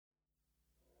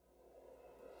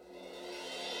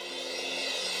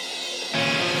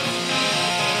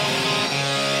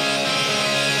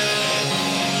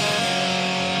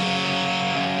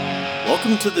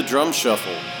Welcome to the Drum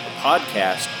Shuffle, a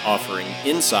podcast offering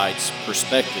insights,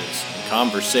 perspectives, and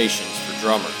conversations for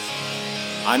drummers.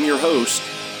 I'm your host,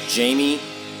 Jamie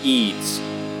Eads.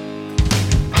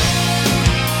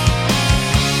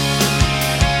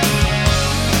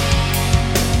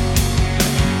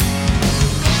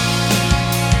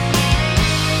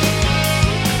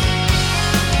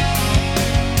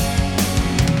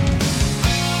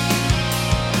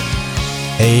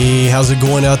 Hey, how's it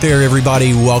going out there,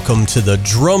 everybody? Welcome to the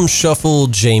Drum Shuffle.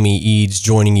 Jamie Eads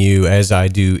joining you as I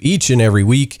do each and every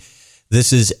week.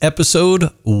 This is episode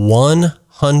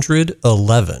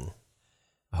 111.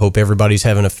 I hope everybody's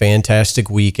having a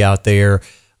fantastic week out there.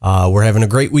 We're having a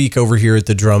great week over here at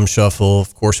the Drum Shuffle.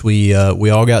 Of course, we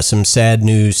all got some sad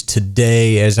news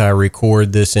today as I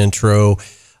record this intro.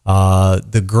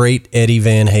 The great Eddie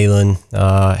Van Halen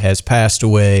has passed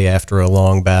away after a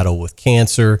long battle with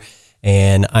cancer.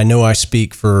 And I know I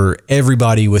speak for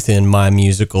everybody within my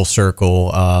musical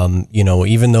circle.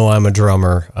 Even though I'm a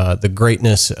drummer, the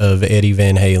greatness of Eddie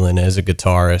Van Halen as a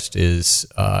guitarist is,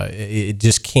 it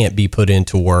just can't be put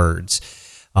into words.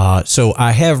 So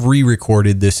I have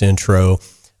re-recorded this intro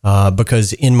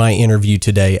because in my interview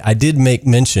today, I did make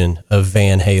mention of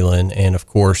Van Halen. And of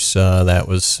course, that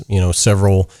was,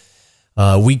 several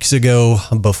weeks ago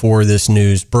before this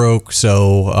news broke.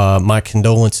 So my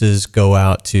condolences go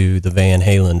out to the Van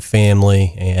Halen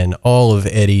family and all of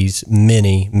Eddie's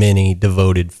many, many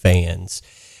devoted fans.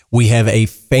 We have a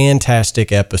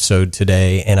fantastic episode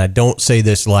today, and I don't say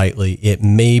this lightly. It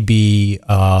may be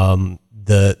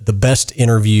the best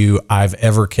interview I've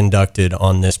ever conducted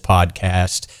on this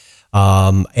podcast.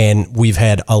 And we've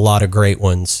had a lot of great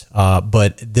ones,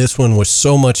 but this one was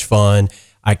so much fun.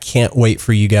 I can't wait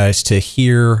for you guys to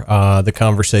hear the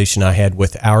conversation I had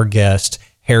with our guest,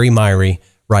 Harry Miree,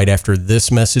 right after this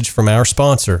message from our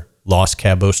sponsor, Los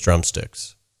Cabos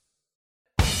Drumsticks.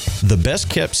 The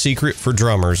best kept secret for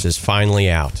drummers is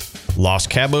finally out. Los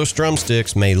Cabos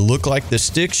Drumsticks may look like the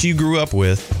sticks you grew up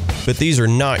with, but these are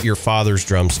not your father's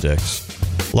drumsticks.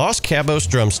 Los Cabos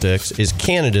Drumsticks is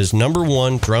Canada's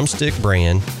 #1 drumstick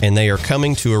brand, and they are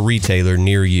coming to a retailer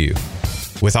near you.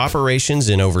 With operations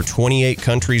in over 28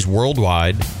 countries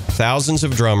worldwide, thousands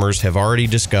of drummers have already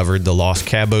discovered the Los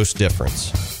Cabos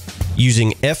difference.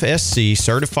 Using FSC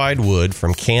certified wood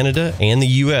from Canada and the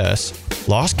US,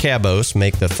 Los Cabos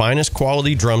make the finest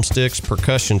quality drumsticks,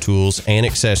 percussion tools, and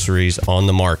accessories on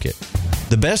the market.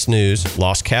 The best news,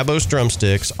 Los Cabos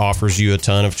Drumsticks offers you a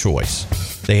ton of choice.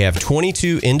 They have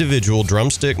 22 individual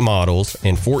drumstick models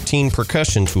and 14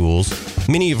 percussion tools,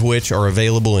 many of which are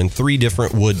available in 3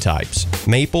 different wood types: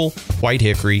 maple, white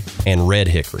hickory, and red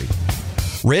hickory.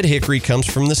 Red hickory comes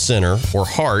from the center or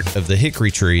heart of the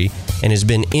hickory tree and has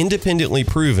been independently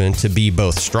proven to be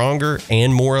both stronger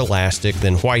and more elastic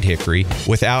than white hickory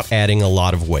without adding a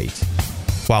lot of weight.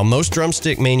 While most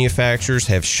drumstick manufacturers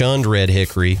have shunned red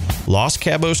hickory, Los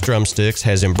Cabos Drumsticks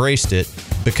has embraced it,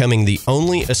 becoming the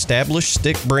only established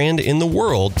stick brand in the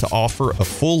world to offer a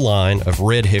full line of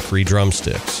red hickory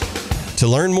drumsticks. To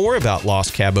learn more about Los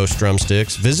Cabos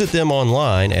Drumsticks, visit them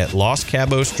online at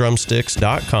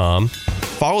loscabosdrumsticks.com,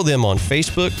 follow them on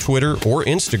Facebook, Twitter, or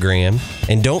Instagram,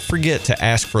 and don't forget to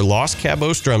ask for Los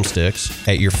Cabos Drumsticks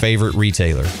at your favorite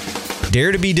retailer.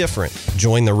 Dare to be different.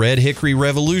 Join the Red Hickory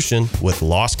Revolution with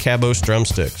Los Cabos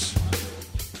Drumsticks.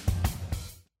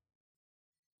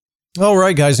 All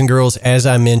right, guys and girls, as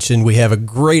I mentioned, we have a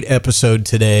great episode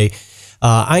today.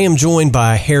 I am joined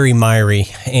by Harry Miree,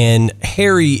 and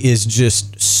Harry is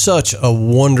just such a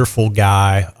wonderful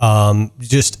guy.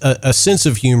 Just a sense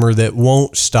of humor that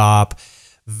won't stop.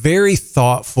 Very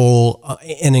thoughtful,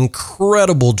 an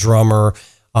incredible drummer,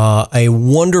 a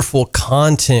wonderful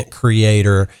content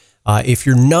creator. If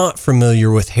you're not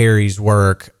familiar with Harry's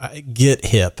work, get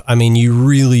hip. I mean, you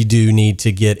really do need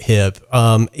to get hip.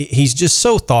 He's just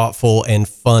so thoughtful and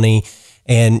funny.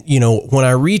 And, when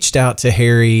I reached out to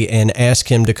Harry and asked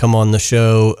him to come on the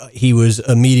show, he was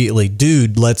immediately,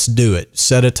 dude, let's do it.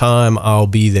 Set a time, I'll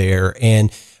be there.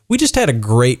 And we just had a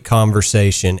great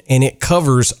conversation, and it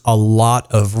covers a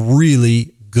lot of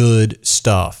really good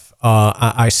stuff.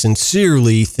 I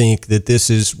sincerely think that this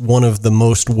is one of the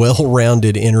most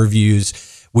well-rounded interviews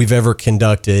we've ever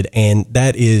conducted, and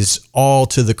that is all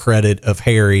to the credit of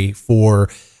Harry for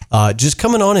just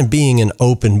coming on and being an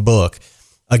open book.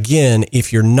 Again,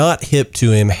 if you're not hip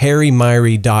to him,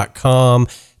 harrymiree.com.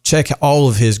 Check all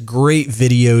of his great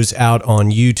videos out on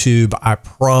YouTube. I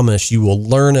promise you will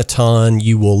learn a ton.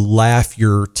 You will laugh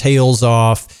your tails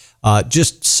off.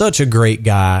 Just such a great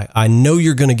guy. I know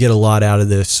you're going to get a lot out of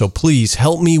this, so please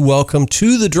help me welcome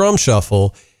to the Drum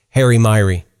Shuffle, Harry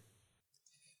Miree.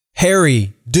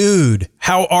 Harry, dude,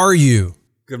 how are you?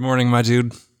 Good morning, my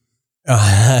dude.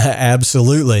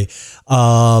 Absolutely.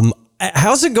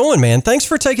 How's it going, man? Thanks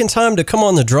for taking time to come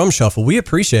on the Drum Shuffle. We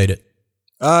appreciate it.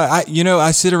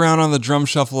 I sit around on the Drum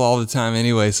Shuffle all the time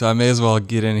anyway, so I may as well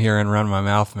get in here and run my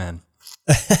mouth, man.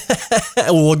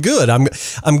 Well, good.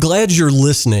 I'm glad you're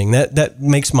listening. That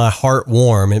makes my heart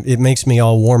warm. It makes me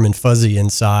all warm and fuzzy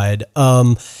inside.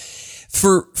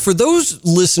 For those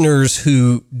listeners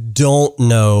who don't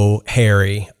know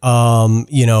Harry, and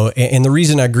the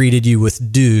reason I greeted you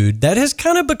with dude, that has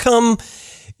kind of become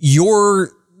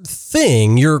your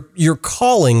thing, your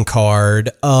calling card.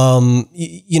 I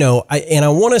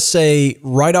want to say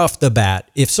right off the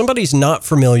bat, if somebody's not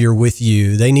familiar with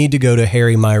you, they need to go to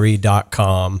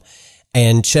harrymiree.com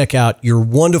and check out your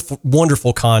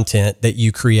wonderful content that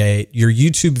you create. Your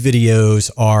YouTube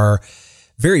videos are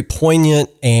very poignant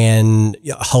and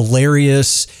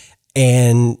hilarious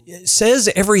and says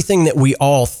everything that we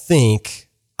all think,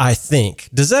 I think.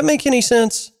 Does that make any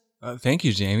sense? Thank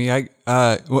you, Jamie.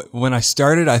 When I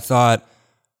started, I thought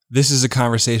this is a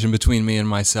conversation between me and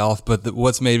myself, but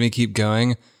what's made me keep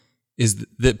going is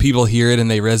that people hear it and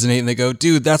they resonate and they go,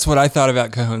 dude, that's what I thought about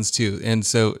Cajones too. And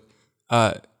so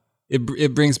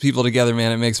it brings people together,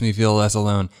 man. It makes me feel less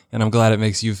alone. And I'm glad it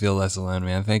makes you feel less alone,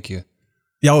 man. Thank you.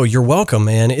 Oh, you're welcome,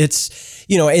 man. It's,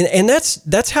 and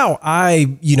that's how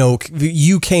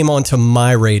you came onto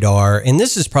my radar. And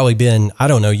this has probably been, I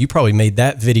don't know, you probably made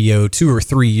that video 2 or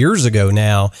 3 years ago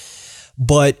now.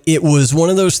 But it was one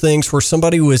of those things where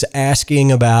somebody was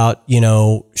asking about,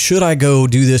 should I go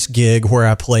do this gig where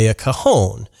I play a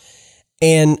cajon?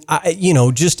 And I,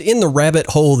 just in the rabbit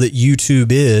hole that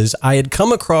YouTube is, I had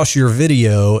come across your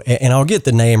video, and I'll get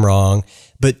the name wrong,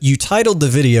 but you titled the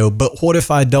video, "But What If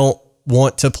I Don't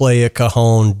Want to Play a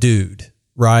Cajon, Dude?"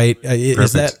 Right?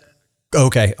 Is that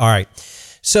okay? All right.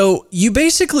 So you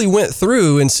basically went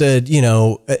through and said,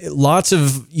 lots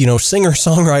of,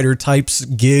 singer-songwriter types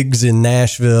gigs in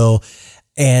Nashville,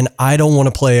 and I don't want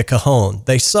to play a cajon.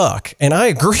 They suck. And I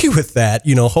agree with that,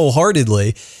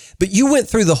 wholeheartedly. But you went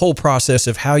through the whole process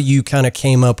of how you kind of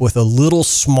came up with a little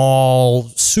small,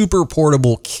 super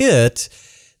portable kit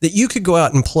that you could go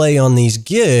out and play on these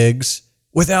gigs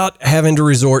without having to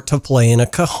resort to playing a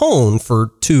cajon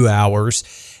for 2 hours.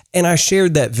 And I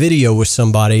shared that video with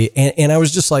somebody, and I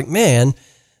was just like, man,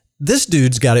 this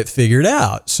dude's got it figured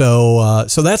out. So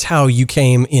that's how you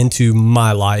came into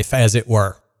my life, as it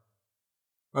were.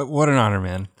 What an honor,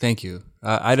 man. Thank you.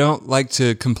 I don't like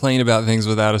to complain about things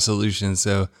without a solution.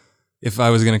 So if I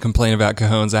was going to complain about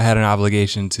cajones, I had an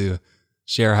obligation to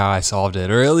share how I solved it,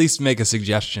 or at least make a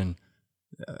suggestion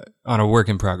on a work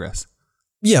in progress.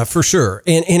 Yeah, for sure.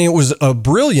 And it was a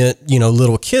brilliant,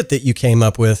 little kit that you came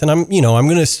up with. And I'm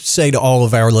going to say to all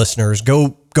of our listeners,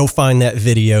 go find that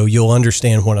video. You'll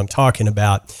understand what I'm talking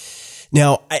about.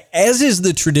 Now, as is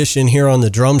the tradition here on the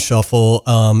Drum Shuffle,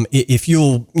 if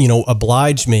you'll,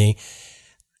 oblige me,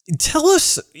 tell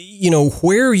us,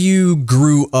 where you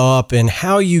grew up and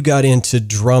how you got into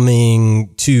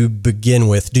drumming to begin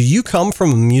with. Do you come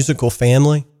from a musical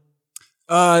family?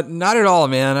 Not at all,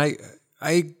 man.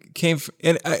 I came from,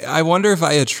 and I wonder if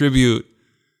I attribute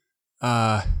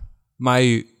the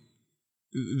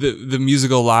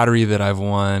musical lottery that I've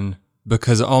won,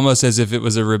 because almost as if it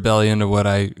was a rebellion to what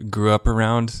I grew up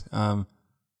around.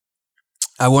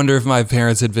 I wonder if my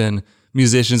parents had been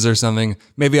musicians or something,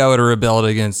 maybe I would have rebelled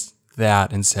against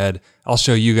that and said, I'll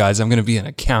show you guys, I'm going to be an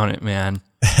accountant, man.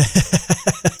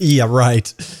 Yeah, right.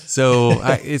 So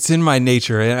it's in my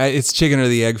nature, and it's chicken or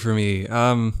the egg for me.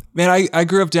 Man, I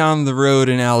grew up down the road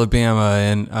in Alabama,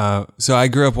 and so I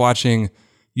grew up watching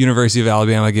University of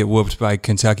Alabama get whooped by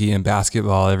Kentucky in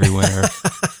basketball every winter.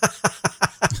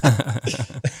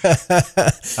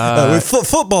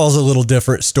 Football's a little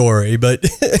different story, but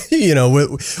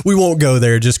we won't go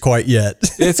there just quite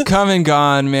yet. It's come and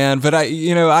gone, man. But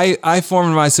I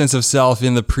formed my sense of self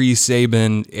in the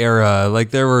pre-Saban era.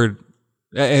 Like there were,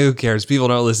 who cares? People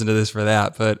don't listen to this for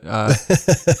that. But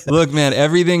look, man,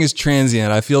 everything is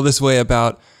transient. I feel this way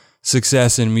about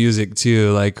success in music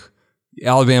too. Like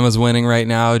Alabama's winning right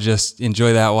now. Just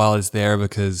enjoy that while it's there,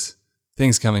 because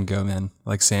things come and go, man.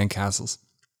 Like sandcastles.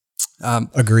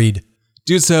 Agreed.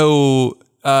 Dude, so,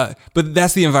 but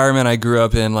that's the environment I grew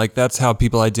up in. Like, that's how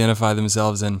people identify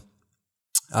themselves. And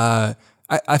I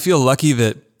feel lucky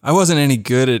that I wasn't any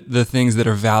good at the things that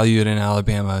are valued in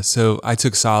Alabama. So I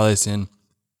took solace in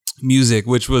music,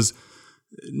 which was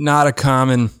not a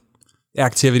common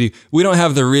activity. We don't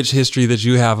have the rich history that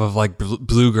you have of like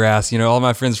bluegrass. All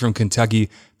my friends from Kentucky,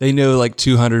 they know like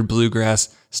 200 bluegrass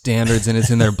standards, and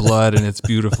it's in their blood, and it's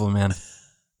beautiful, man.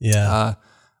 Yeah.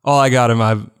 All I got in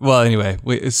my, well, anyway,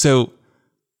 so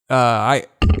I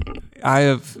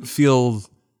I feel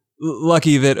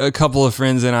lucky that a couple of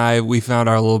friends and we found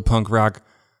our little punk rock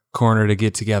corner to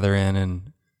get together in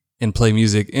and play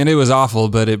music. And it was awful,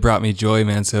 but it brought me joy,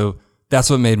 man. So that's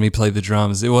what made me play the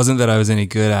drums. It wasn't that I was any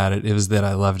good at it. It was that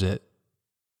I loved it.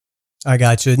 I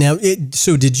got you. Now,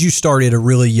 so did you start at a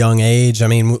really young age? I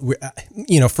mean,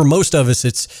 for most of us,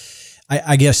 it's,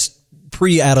 I guess,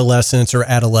 pre-adolescence or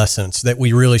adolescence that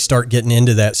we really start getting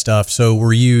into that stuff. So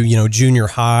were you, junior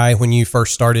high when you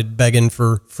first started begging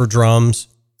for drums?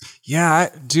 Yeah,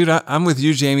 I'm with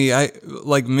you, Jamie. I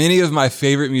like many of my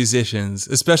favorite musicians,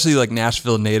 especially like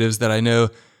Nashville natives that I know,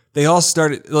 they all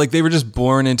started, like they were just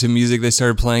born into music. They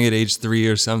started playing at age 3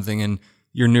 or something, and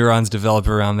your neurons develop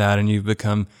around that and you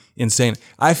become insane.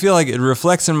 I feel like it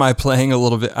reflects in my playing a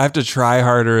little bit. I have to try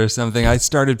harder or something. I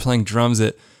started playing drums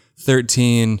at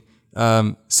 13.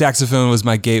 Saxophone was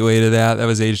my gateway to that. That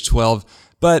was age 12.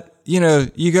 But,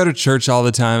 you go to church all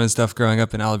the time and stuff growing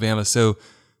up in Alabama. So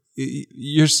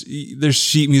there's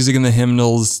sheet music in the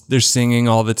hymnals. There's singing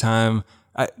all the time.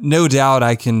 No doubt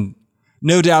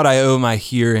I owe my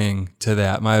hearing to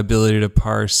that, my ability to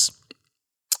parse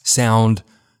sound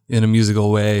in a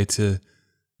musical way, to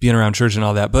being around church and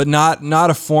all that, but not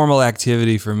a formal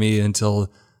activity for me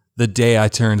until the day I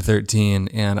turned 13.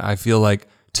 And I feel like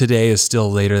today is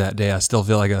still later that day. I still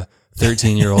feel like a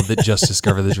 13-year-old that just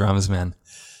discovered the drums, man.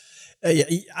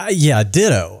 Yeah,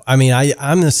 ditto. I mean,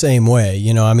 I'm the same way.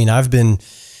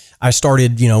 I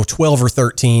started, 12 or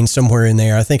 13, somewhere in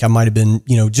there. I think I might have been,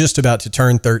 just about to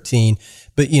turn 13.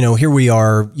 But, here we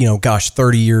are,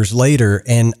 30 years later,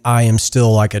 and I am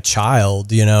still like a child.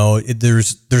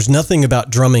 There's nothing about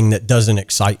drumming that doesn't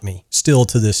excite me still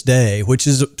to this day, which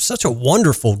is such a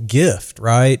wonderful gift,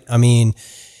 right? I mean,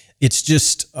 it's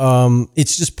just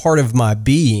part of my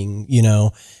being,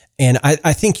 and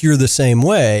I think you're the same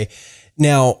way.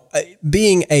 Now,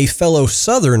 being a fellow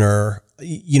Southerner,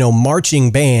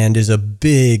 marching band is a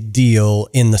big deal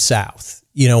in the South.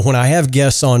 When I have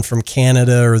guests on from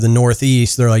Canada or the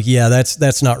Northeast, they're like, yeah,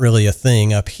 that's not really a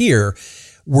thing up here.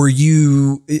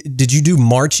 Did you do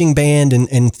marching band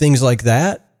and things like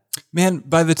that? Man,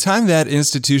 by the time that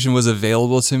institution was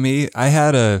available to me,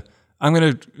 I'm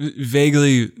going to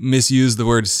vaguely misuse the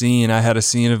word scene. I had a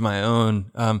scene of my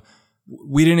own.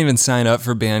 We didn't even sign up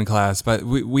for band class, but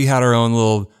we had our own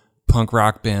little punk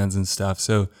rock bands and stuff.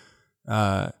 So,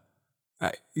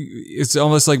 it's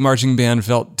almost like marching band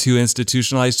felt too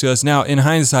institutionalized to us. Now, in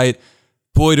hindsight,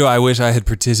 boy, do I wish I had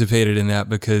participated in that,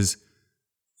 because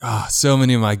so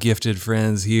many of my gifted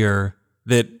friends here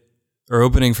that are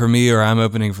opening for me or I'm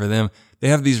opening for them, they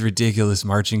have these ridiculous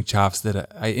marching chops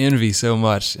that I envy so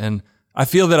much. And I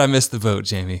feel that I missed the boat,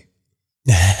 Jamie.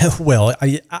 Well,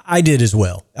 I did as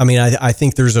well. I mean, I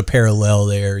think there's a parallel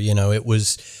there. I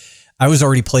was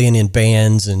already playing in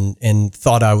bands and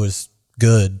thought I was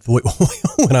good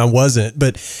when I wasn't.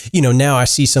 But, now I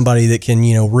see somebody that can,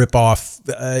 rip off,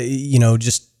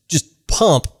 just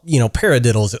pump,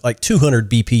 paradiddles at like 200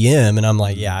 BPM. And I'm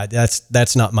like, yeah,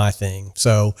 that's not my thing.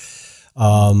 So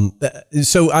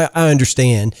I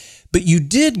understand. But you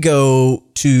did go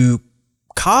to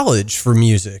college for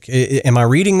music. Am I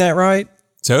reading that right?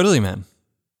 Totally, man.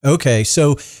 Okay.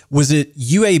 So was it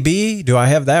UAB? Do I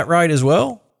have that right as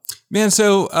well? Man,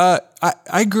 so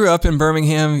I grew up in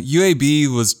Birmingham. UAB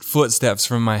was footsteps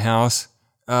from my house.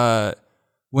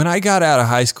 When I got out of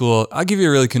high school, I'll give you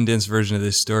a really condensed version of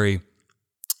this story.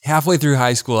 Halfway through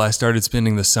high school, I started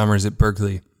spending the summers at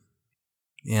Berkeley.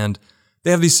 And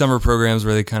they have these summer programs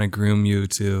where they kind of groom you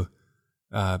to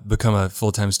become a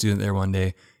full-time student there one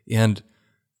day. And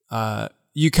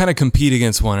you kind of compete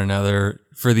against one another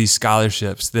for these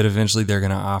scholarships that eventually they're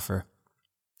going to offer.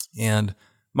 And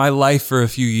my life for a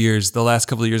few years, the last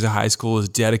couple of years of high school, was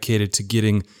dedicated to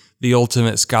getting the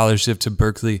ultimate scholarship to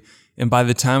Berkeley. And by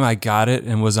the time I got it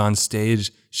and was on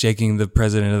stage shaking the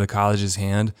president of the college's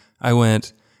hand, I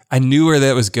knew where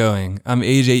that was going. I'm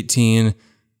age 18.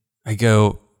 I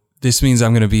go, this means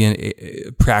I'm going to be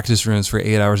in practice rooms for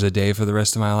 8 hours a day for the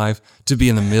rest of my life, to be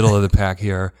in the middle of the pack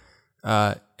here.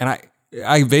 And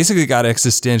I basically got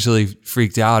existentially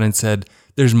freaked out and said,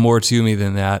 there's more to me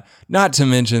than that. Not to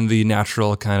mention the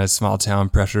natural kind of small town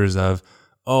pressures of,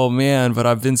 oh man, but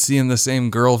I've been seeing the same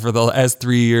girl for the last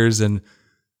 3 years and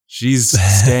she's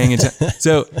staying in town.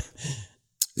 So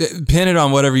pin it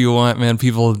on whatever you want, man.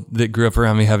 People that grew up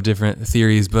around me have different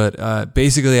theories, but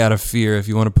basically out of fear, if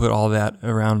you want to put all that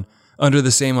around under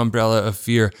the same umbrella of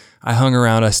fear, I hung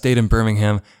around. I stayed in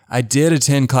Birmingham. I did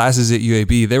attend classes at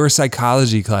UAB. They were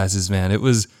psychology classes, man. It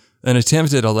was an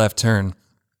attempt at a left turn.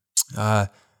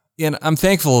 And I'm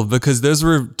thankful because those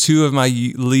were two of my a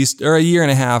year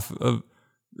and a half of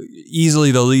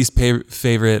easily the least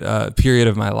favorite period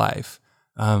of my life.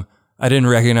 I didn't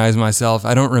recognize myself.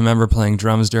 I don't remember playing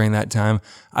drums during that time.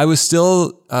 I was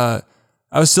still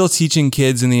teaching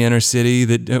kids in the inner city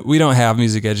that we don't have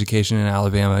music education in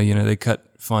Alabama. You know, they cut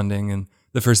funding, and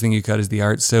the first thing you cut is the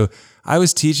arts. So I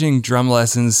was teaching drum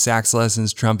lessons, sax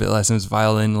lessons, trumpet lessons,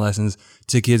 violin lessons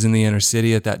to kids in the inner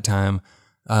city at that time.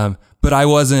 But I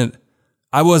wasn't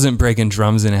breaking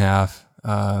drums in half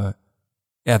at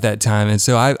that time, and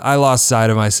so I lost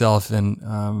sight of myself,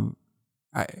 and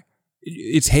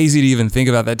it's hazy to even think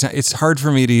about that time. It's hard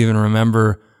for me to even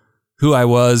remember who I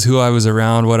was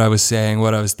around, what I was saying,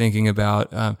 what I was thinking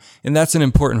about, and that's an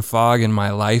important fog in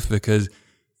my life because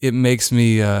it makes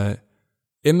me a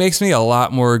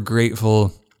lot more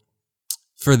grateful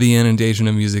for the inundation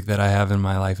of music that I have in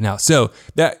my life now. So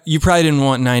that you probably didn't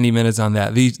want 90 minutes on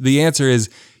that. The answer is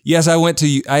yes. I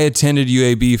attended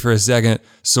UAB for a second,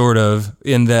 sort of,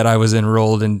 in that I was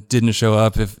enrolled and didn't show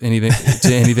up to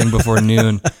anything before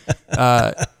noon.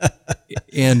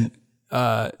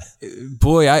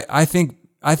 Boy, I think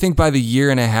by the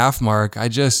year and a half mark, I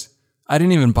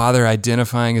didn't even bother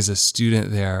identifying as a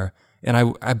student there.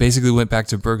 And I basically went back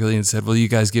to Berkeley and said, well, you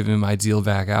guys give me my deal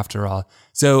back after all.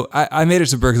 So I made it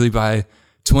to Berkeley by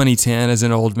 2010 as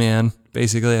an old man.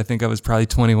 Basically, I think I was probably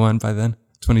 21 by then,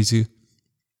 22.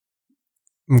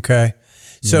 Okay.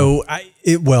 So and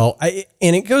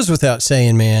it goes without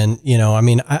saying, man, you know, I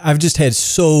mean, I've just had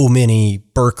so many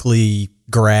Berkeley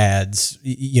grads,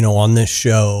 you know, on this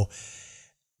show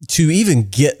to even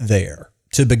get there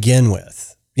to begin with.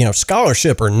 You know,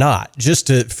 scholarship or not,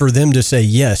 for them to say,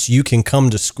 yes, you can come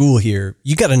to school here,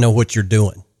 you got to know what you're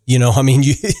doing. You know, I mean,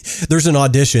 there's an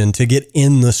audition to get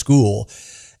in the school.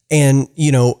 And,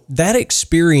 you know, that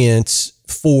experience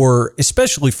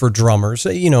especially for drummers,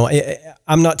 you know,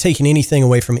 I'm not taking anything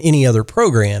away from any other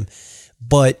program,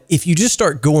 but if you just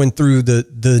start going through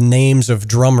the names of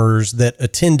drummers that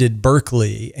attended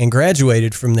Berkeley and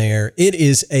graduated from there, it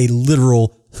is a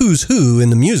literal who's who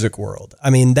in the music world. I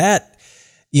mean, that,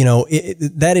 you know,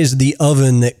 that is the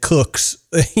oven that cooks,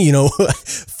 you know,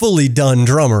 fully done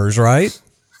drummers, right?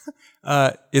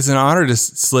 It's an honor to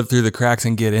slip through the cracks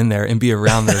and get in there and be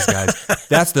around those guys.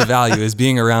 That's the value, is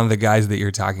being around the guys that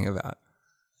you're talking about.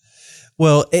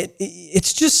 Well,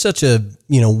 it's just such a,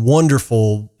 you know,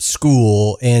 wonderful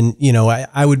school. And, you know,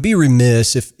 I would be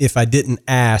remiss if I didn't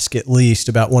ask at least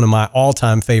about one of my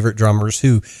all-time favorite drummers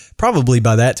who probably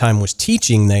by that time was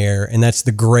teaching there, and that's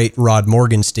the great Rod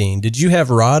Morgenstein. Did you have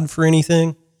Rod for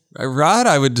anything? Rod,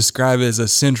 I would describe as a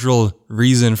central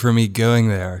reason for me going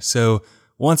there. So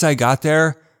once I got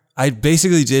there, I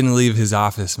basically didn't leave his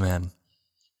office, man.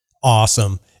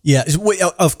 Awesome. Yeah,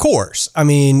 of course. I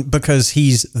mean, because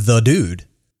he's the dude.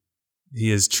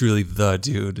 He is truly the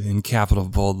dude in capital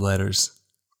bold letters.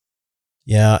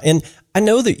 Yeah, and I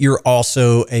know that you're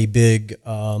also a big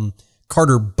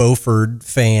Carter Beauford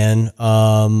fan.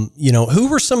 You know, who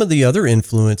were some of the other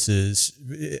influences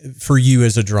for you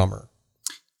as a drummer?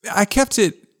 I kept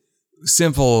it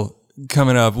simple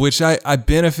coming up, which I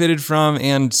benefited from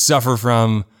and suffer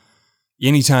from.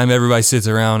 Anytime everybody sits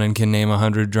around and can name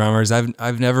 100 drummers,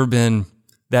 I've never been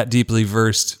that deeply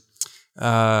versed.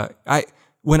 When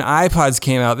iPods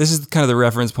came out, this is kind of the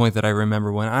reference point that I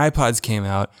remember. When iPods came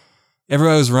out,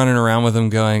 everybody was running around with them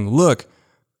going, look,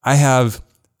 I have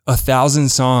 1,000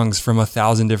 songs from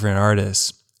 1,000 different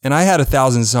artists. And I had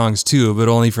 1,000 songs too, but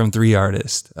only from 3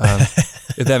 artists.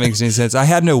 If that makes any sense. I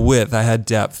had no width, I had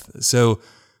depth. So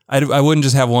I wouldn't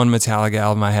just have one Metallica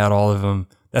album, I had all of them.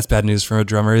 That's bad news from a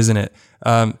drummer, isn't it?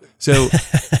 The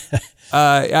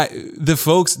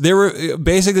folks, there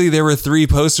were 3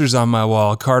 posters on my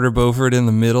wall. Carter Beauford in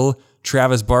the middle,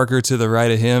 Travis Barker to the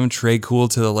right of him, Trey Cool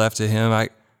to the left of him.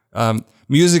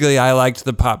 Musically, I liked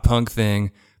the pop punk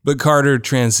thing, but Carter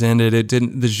transcended it.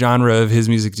 The genre of his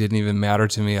music didn't even matter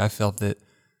to me. I felt that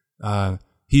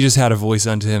he just had a voice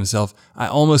unto himself. I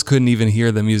almost couldn't even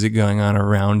hear the music going on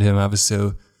around him. I was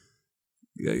so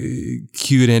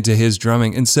cued into his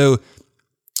drumming. And so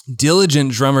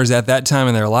diligent drummers at that time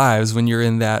in their lives, when you're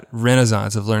in that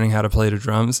renaissance of learning how to play the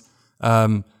drums,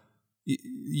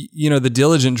 you know, the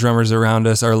diligent drummers around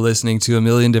us are listening to a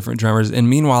million different drummers. And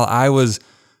meanwhile, I was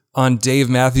on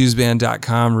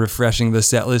DaveMatthewsBand.com refreshing the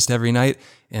set list every night,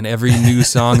 and every new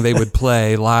song they would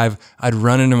play live, I'd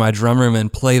run into my drum room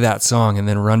and play that song and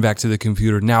then run back to the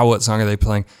computer. Now what song are they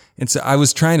playing? And so I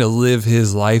was trying to live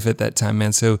his life at that time,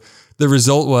 man. So the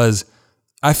result was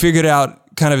I figured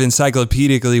out kind of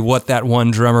encyclopedically what that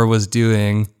one drummer was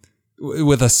doing,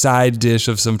 with a side dish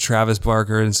of some Travis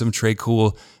Barker and some Trey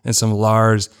Cool and some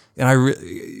Lars. And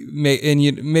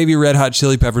maybe Red Hot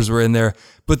Chili Peppers were in there,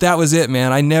 but that was it,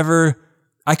 man. I never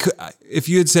if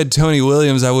you had said Tony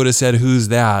Williams, I would have said, who's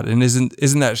that? And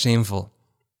isn't that shameful?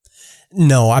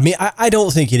 No, I mean, I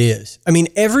don't think it is. I mean,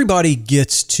 everybody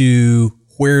gets to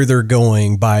where they're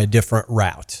going by a different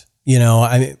route,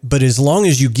 but as long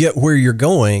as you get where you're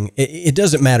going, it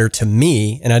doesn't matter to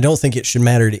me. And I don't think it should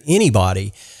matter to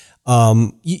anybody.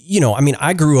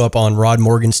 I grew up on Rod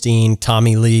Morgenstein,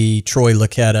 Tommy Lee, Troy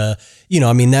Luccketta.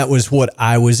 That was what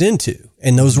I was into,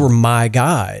 and those were my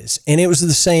guys. And it was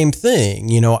the same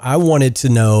thing. I wanted to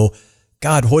know,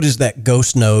 God, what is that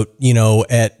ghost note,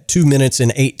 at 2 minutes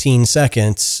and 18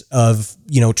 seconds of,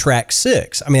 track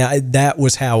 6? I mean, that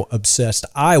was how obsessed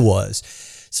I was.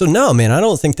 So no, man, I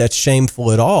don't think that's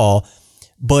shameful at all.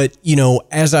 But,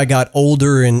 as I got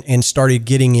older and started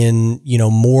getting in,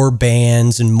 more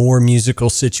bands and more musical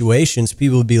situations,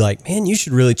 people would be like, man, you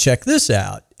should really check this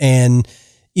out. And,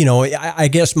 I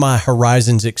guess my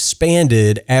horizons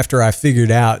expanded after I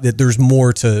figured out that there's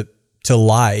more to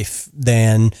life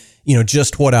than,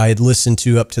 just what I had listened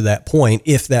to up to that point,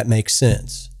 if that makes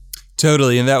sense.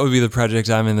 Totally. And that would be the project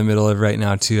I'm in the middle of right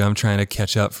now, too. I'm trying to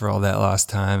catch up for all that lost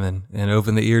time and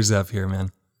open the ears up here,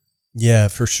 man. Yeah,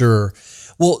 for sure.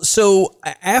 Well, so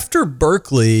after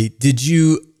Berkeley, did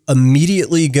you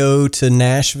immediately go to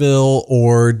Nashville,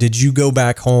 or did you go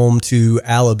back home to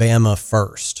Alabama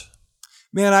first?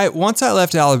 Man, once I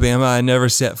left Alabama, I never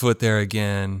set foot there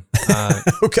again.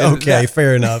 Okay,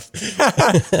 fair enough.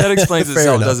 That explains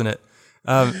itself, doesn't it?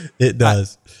 It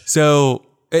does. So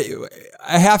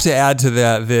I have to add to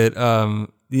that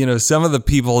some of the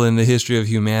people in the history of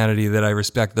humanity that I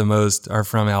respect the most are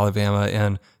from Alabama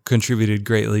and contributed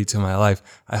greatly to my life.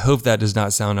 I hope that does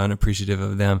not sound unappreciative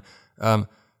of them.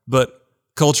 But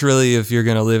culturally, if you're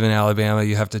going to live in Alabama,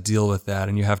 you have to deal with that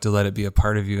and you have to let it be a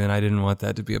part of you. And I didn't want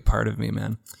that to be a part of me,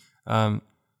 man.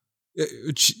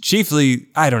 Chiefly,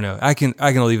 I don't know. I can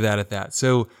leave that at that.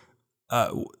 So,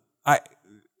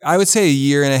 I would say a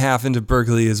year and a half into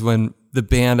Berkeley is when the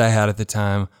band I had at the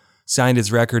time signed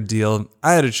its record deal.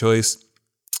 I had a choice: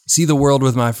 see the world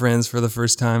with my friends for the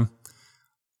first time,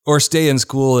 or stay in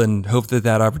school and hope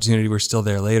that opportunity were still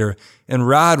there later. And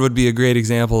Rod would be a great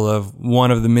example of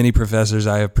one of the many professors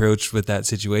I approached with that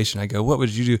situation. I go, what would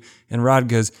you do? And Rod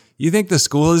goes, you think the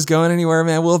school is going anywhere,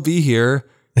 man? We'll be here.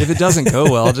 If it doesn't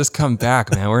go well, just come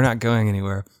back, man. We're not going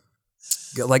anywhere.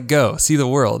 Go, see the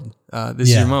world. This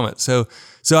is your moment. So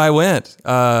I went.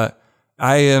 I'm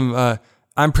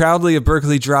proudly a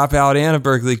Berkeley dropout and a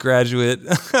Berkeley graduate.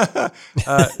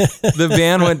 The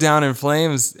band went down in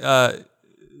flames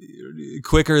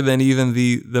quicker than even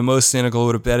the most cynical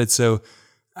would have betted. So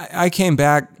I came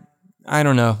back, I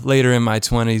don't know, later in my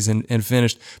 20s and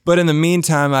finished. But in the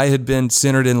meantime, I had been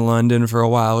centered in London for a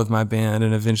while with my band,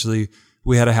 and eventually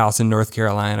we had a house in North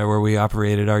Carolina where we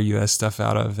operated our U.S. stuff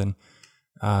out of. And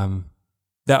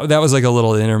that was like a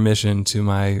little intermission to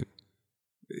my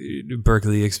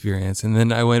Berkeley experience. And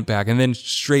then I went back, and then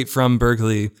straight from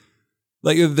Berkeley,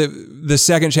 like the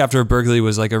second chapter of Berkeley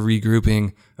was like a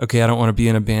regrouping. Okay, I don't want to be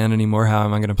in a band anymore. How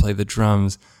am I going to play the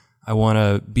drums? I want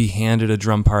to be handed a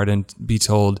drum part and be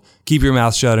told, keep your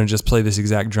mouth shut and just play this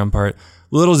exact drum part.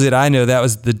 Little did I know that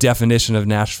was the definition of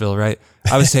Nashville, right?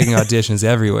 I was taking auditions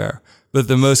everywhere, but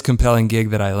the most compelling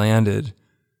gig that I landed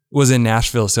was in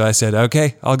Nashville. So I said,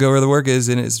 okay, I'll go where the work is,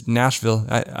 and it's Nashville.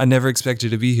 I never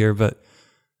expected to be here, but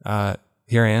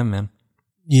here I am, man.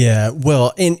 Yeah,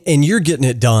 well, and you're getting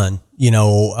it done,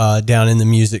 down in the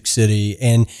Music City,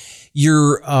 and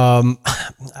you're, how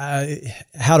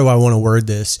do I want to word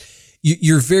this?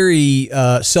 You're very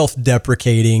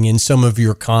self-deprecating in some of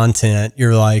your content.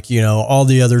 You're like, all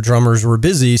the other drummers were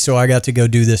busy, so I got to go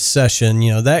do this session,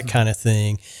 that kind of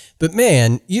thing. But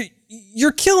man,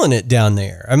 you're killing it down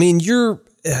there. I mean, you're,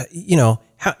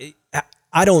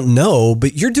 I don't know,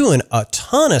 but you're doing a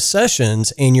ton of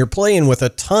sessions and you're playing with a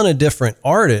ton of different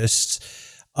artists.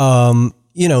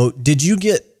 Did you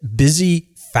get busy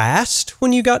fast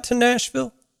when you got to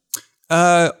Nashville?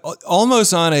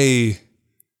 Almost on a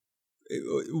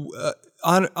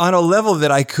level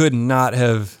that I could not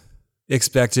have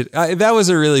expected. That was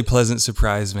a really pleasant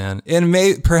surprise, man,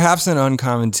 and perhaps an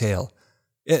uncommon tale.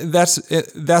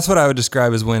 That's what I would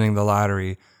describe as winning the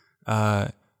lottery.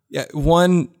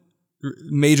 One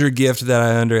major gift that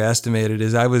I underestimated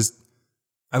is I was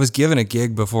given a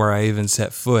gig before I even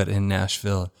set foot in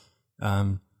Nashville.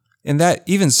 And that,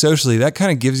 even socially, that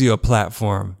kind of gives you a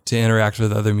platform to interact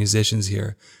with other musicians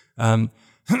here. I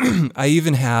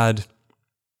even had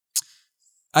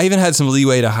some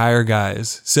leeway to hire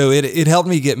guys. So it helped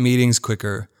me get meetings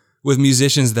quicker with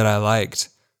musicians that I liked,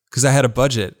 because I had a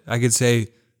budget. I could say,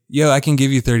 I can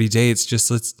give you 30 dates.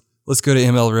 Just let's go to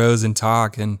ML Rose and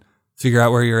talk and figure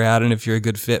out where you're at and if you're a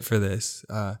good fit for this.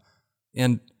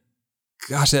 And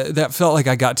gosh, that felt like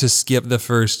I got to skip the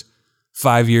first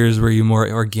 5 years where you more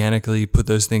organically put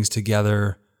those things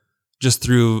together just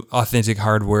through authentic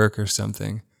hard work or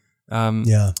something.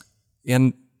 Yeah.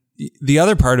 And the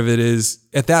other part of it is,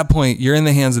 at that point, you're in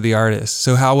the hands of the artist.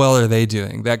 So how well are they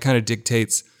doing? That kind of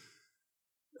dictates,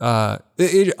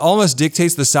 it almost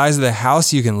dictates the size of the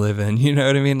house you can live in. You know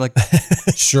what I mean? Like,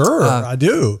 sure, I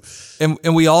do.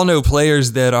 And we all know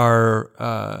players that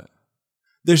are,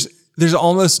 there's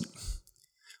almost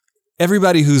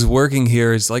everybody who's working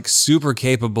here is like super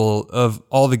capable of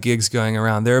all the gigs going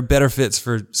around. There are better fits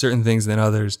for certain things than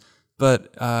others,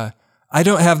 but, I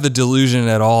don't have the delusion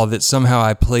at all that somehow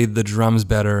I played the drums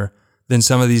better than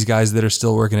some of these guys that are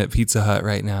still working at Pizza Hut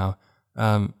right now.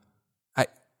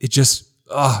 It just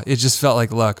felt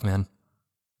like luck, man.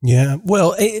 Yeah.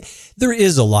 Well, there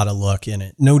is a lot of luck in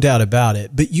it, no doubt about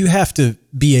it, but you have to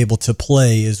be able to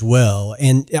play as well.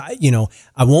 And,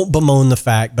 I won't bemoan the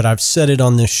fact, but I've said it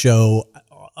on this show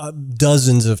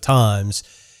dozens of times.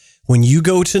 When you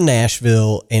go to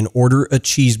Nashville and order a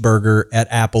cheeseburger at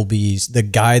Applebee's, the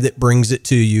guy that brings it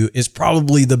to you is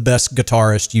probably the best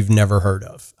guitarist you've never heard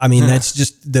of. I mean, that's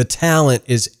just, the talent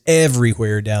is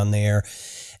everywhere down there.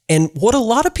 And what a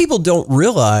lot of people don't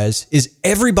realize is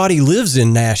everybody lives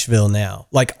in Nashville now.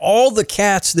 Like all the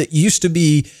cats that used to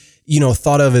be,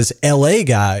 thought of as LA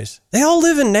guys, they all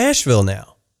live in Nashville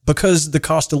now because the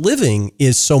cost of living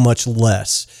is so much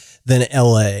less than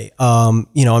LA.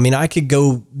 I could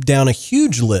go down a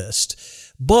huge list,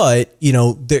 but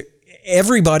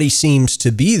everybody seems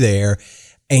to be there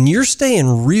and you're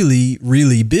staying really,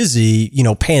 really busy,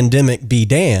 pandemic be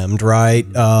damned, right?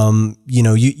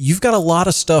 You've got a lot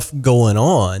of stuff going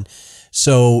on.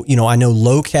 So, I know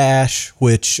Low Cash,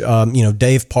 which,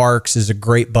 Dave Parks is a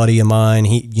great buddy of mine.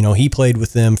 He played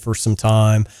with them for some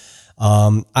time.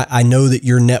 I know that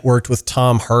you're networked with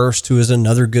Tom Hurst, who is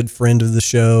another good friend of the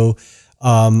show.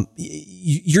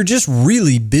 You're just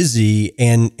really busy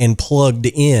and plugged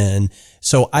in.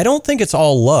 So I don't think it's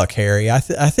all luck, Harry. I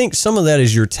think some of that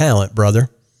is your talent, brother.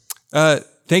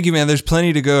 Thank you, man. There's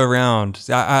plenty to go around.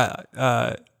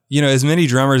 As many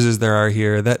drummers as there are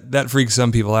here, that freaks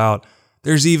some people out.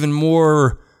 There's even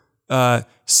more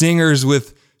singers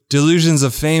with delusions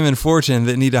of fame and fortune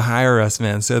that need to hire us,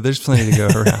 man. So there's plenty to go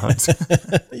around.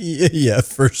 Yeah,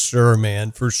 for sure,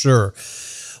 man. For sure.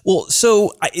 Well,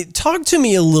 so talk to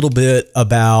me a little bit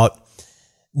about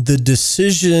the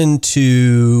decision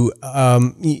to,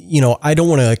 I don't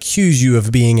want to accuse you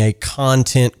of being a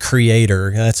content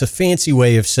creator. That's a fancy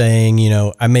way of saying,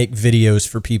 I make videos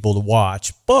for people to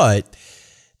watch, but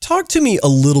talk to me a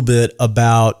little bit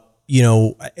about,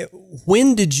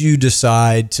 when did you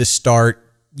decide to start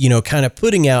kind of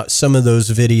putting out some of those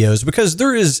videos? Because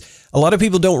there is, a lot of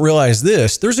people don't realize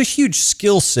this, there's a huge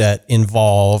skill set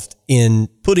involved in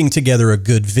putting together a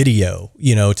good video,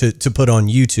 to put on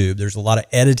YouTube. There's a lot of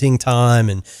editing time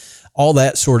and all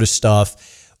that sort of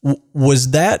stuff.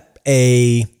 Was that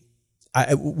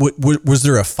was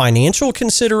there a financial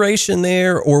consideration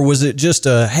there, or was it just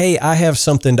hey, I have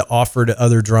something to offer to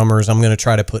other drummers, I'm going to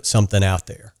try to put something out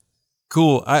there?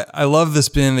 Cool. I love the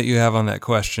spin that you have on that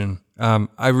question.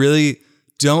 I really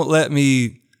don't let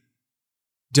me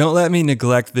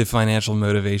neglect the financial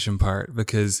motivation part,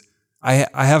 because I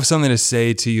have something to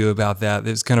say to you about that.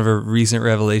 That's kind of a recent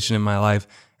revelation in my life,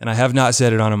 and I have not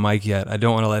said it on a mic yet. I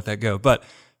don't want to let that go. But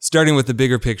starting with the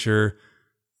bigger picture,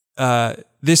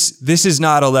 this is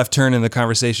not a left turn in the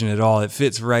conversation at all. It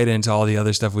fits right into all the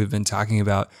other stuff we've been talking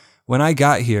about. When I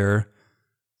got here,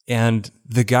 and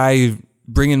the guy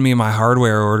bringing me my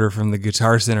hardware order from the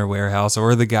Guitar Center warehouse,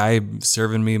 or the guy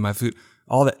serving me my food,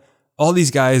 all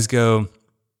these guys go,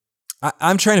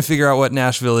 I'm trying to figure out what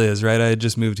Nashville is, right? I had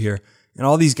just moved here. And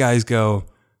all these guys go,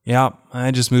 yeah,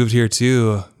 I just moved here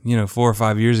too, 4 or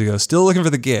 5 years ago, still looking for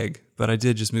the gig, but I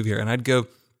did just move here. And I'd go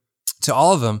to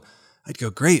all of them, I'd go,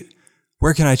 great,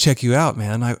 where can I check you out,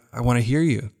 man? I want to hear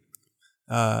you.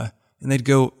 And they'd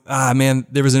go, man,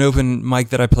 there was an open mic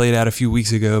that I played at a few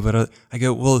weeks ago, but I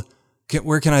go, well,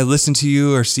 where can I listen to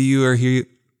you or see you or hear you?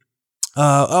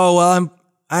 I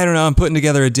don't know, I'm putting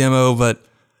together a demo, but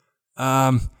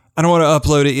I don't want to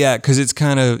upload it yet because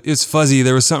it's fuzzy.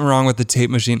 There was something wrong with the tape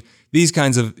machine. These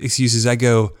kinds of excuses. I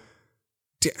go,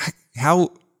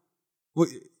 how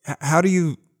do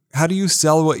you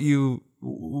sell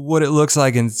what it looks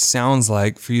like and sounds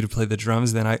like for you to play the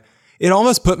drums? Then it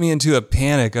almost put me into a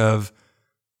panic of,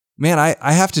 man,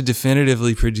 I have to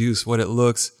definitively produce what it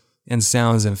looks and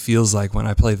sounds and feels like when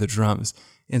I play the drums.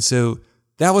 And so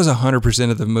that was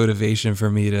 100% of the motivation for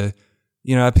me to,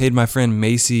 I paid my friend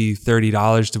Macy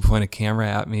 $30 to point a camera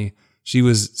at me she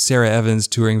was Sarah Evans'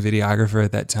 touring videographer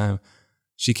at that time.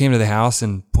 She came to the house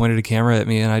and pointed a camera at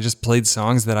me, and I just played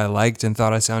songs that I liked and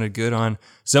thought I sounded good on.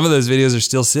 Some of those videos are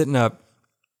still sitting up.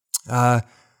 And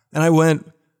I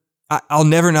went, I'll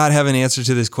never not have an answer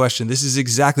to this question. This is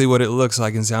exactly what it looks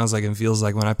like and sounds like and feels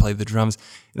like when I played the drums.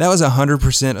 And that was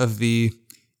 100% of the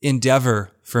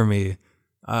endeavor for me.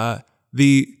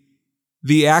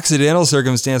 The accidental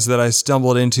circumstance that I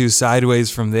stumbled into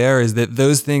sideways from there is that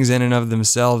those things in and of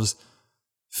themselves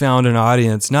found an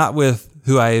audience, not with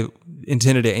who I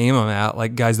intended to aim them at,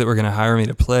 like guys that were going to hire me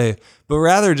to play, but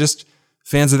rather just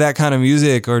fans of that kind of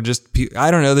music, or just,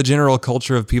 I don't know, the general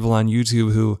culture of people on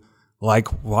YouTube who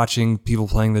like watching people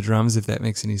playing the drums, if that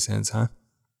makes any sense, huh?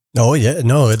 Oh yeah,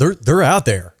 no, they're out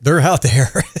there. They're out there.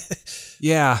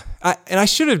 Yeah. I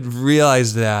should have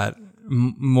realized that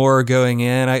more going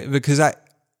in, because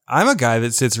I'm a guy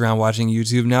that sits around watching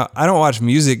YouTube. Now, I don't watch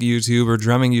music YouTube or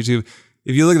drumming YouTube.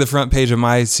 If you look at the front page of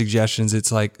my suggestions,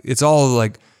 it's all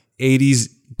like 80s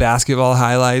basketball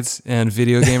highlights and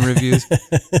video game reviews.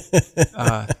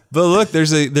 But look,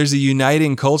 there's a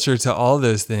uniting culture to all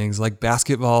those things. Like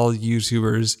basketball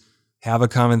YouTubers have a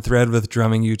common thread with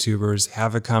drumming YouTubers,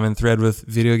 have a common thread with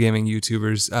video gaming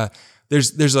YouTubers.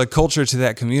 There's a culture to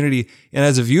that community. And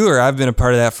as a viewer, I've been a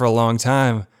part of that for a long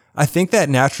time. I think that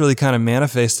naturally kind of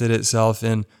manifested itself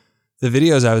in the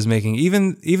videos I was making.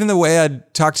 Even the way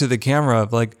I'd talk to the camera,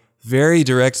 like very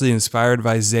directly inspired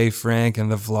by Zay Frank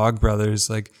and the Vlog Brothers.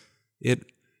 Like it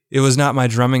was not my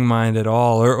drumming mind at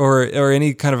all, or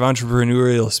any kind of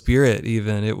entrepreneurial spirit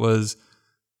even. It was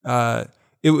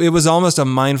almost a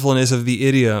mindfulness of the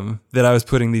idiom that I was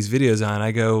putting these videos on.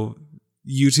 I go,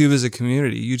 YouTube is a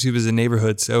community. YouTube is a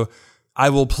neighborhood. So I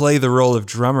will play the role of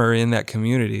drummer in that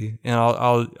community, and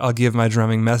I'll give my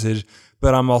drumming message,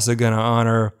 but I'm also going to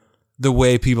honor the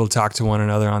way people talk to one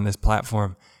another on this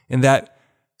platform. And that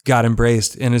got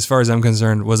embraced. And as far as I'm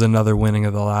concerned, was another winning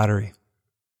of the lottery.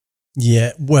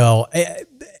 Yeah. Well,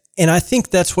 and I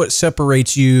think that's what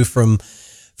separates you from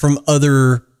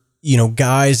other,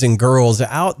 guys and girls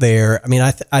out there. I mean,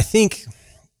 I think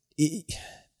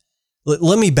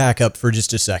let me back up for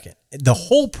just a second. The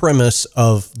whole premise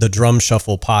of the Drum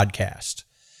Shuffle podcast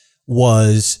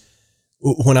was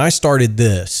when I started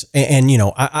this, and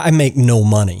I make no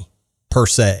money per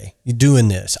se doing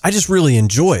this. I just really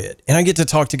enjoy it. And I get to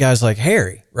talk to guys like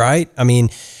Harry, right? I mean,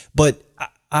 but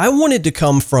I wanted to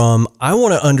I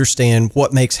want to understand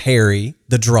what makes Harry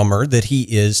the drummer that he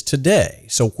is today.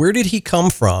 So where did he come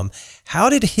from? How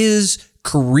did his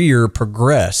career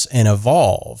progress and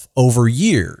evolve over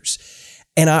years?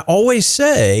 And I always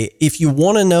say, if you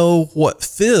want to know what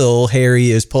fill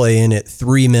Harry is playing at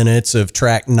 3 minutes of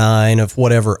track 9 of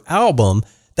whatever album,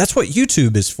 that's what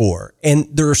YouTube is for. And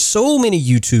there are so many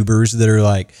YouTubers that are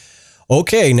like,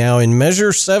 okay, now in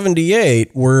measure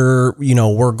 78, we're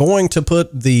going to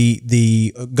put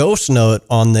the ghost note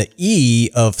on the E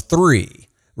of 3,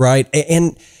 right?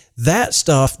 And that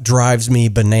stuff drives me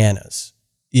bananas.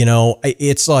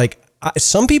 It's like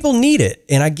some people need it,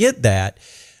 and I get that,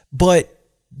 but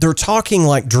they're talking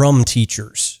like drum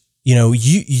teachers.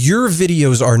 Your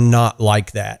videos are not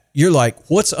like that. You're like,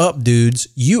 what's up, dudes?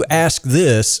 You ask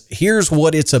this, here's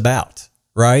what it's about,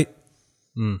 right?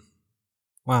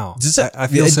 Wow. I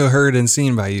feel so heard and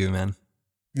seen by you, man.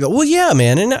 Well, yeah,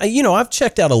 man. And, I've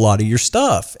checked out a lot of your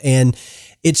stuff, and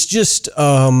it's just,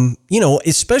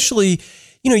 especially,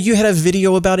 you had a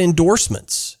video about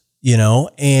endorsements,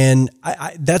 and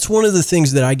I that's one of the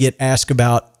things that I get asked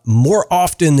about more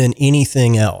often than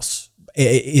anything else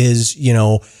is,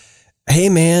 hey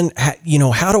man,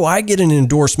 how do I get an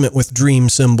endorsement with Dream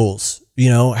Cymbals?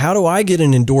 How do I get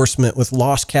an endorsement with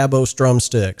Los Cabos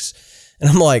drumsticks? And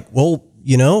I'm like, well,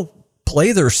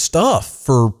 play their stuff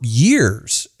for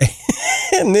years.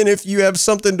 And then if you have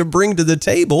something to bring to the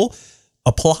table,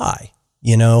 apply,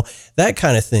 that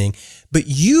kind of thing. But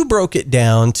you broke it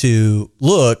down to,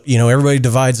 look, everybody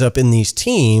divides up in these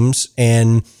teams,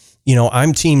 and,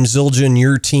 I'm team Zildjian,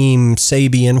 your team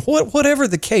Sabian, whatever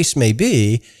the case may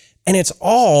be. And it's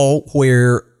all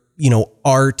where,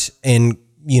 art and,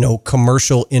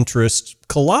 commercial interests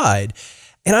collide.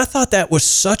 And I thought that was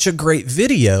such a great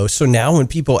video. So now when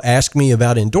people ask me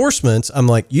about endorsements, I'm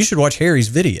like, you should watch Harry's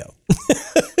video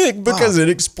because It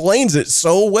explains it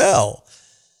so well.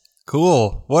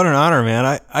 Cool. What an honor,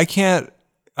 man. I can't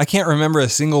remember a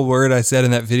single word I said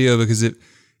in that video because it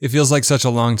feels like such a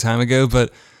long time ago,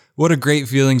 but what a great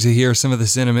feeling to hear some of the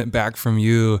sentiment back from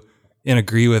you and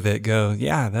agree with it. Go,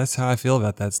 yeah, that's how I feel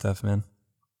about that stuff, man.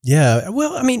 Yeah.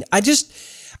 Well, I mean, I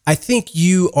think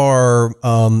you are,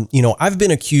 I've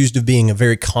been accused of being a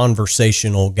very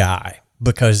conversational guy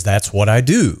because that's what I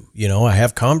do. You know, I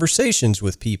have conversations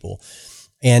with people,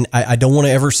 and I don't want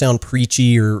to ever sound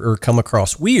preachy or come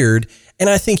across weird. And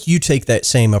I think you take that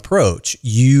same approach.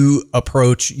 You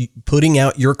approach putting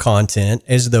out your content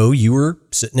as though you were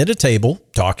sitting at a table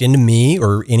talking to me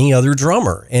or any other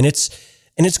drummer. And it's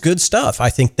good stuff. I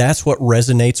think that's what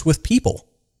resonates with people.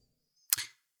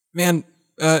 Man,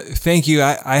 thank you.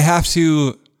 I have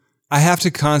to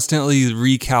constantly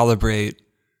recalibrate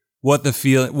what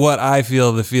I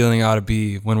feel the feeling ought to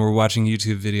be when we're watching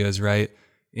YouTube videos, right?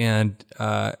 And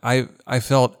I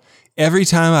felt every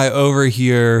time I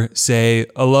overhear, say,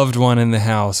 a loved one in the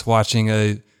house watching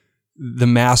the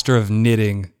master of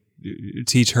knitting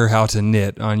teach her how to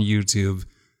knit on YouTube,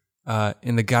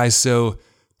 and the guy's so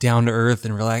down to earth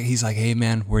and relaxed. He's like, "Hey,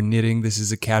 man, we're knitting. This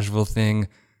is a casual thing."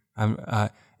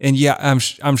 And yeah,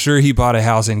 I'm sure he bought a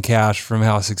house in cash from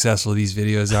how successful these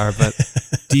videos are. But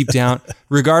deep down,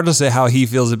 regardless of how he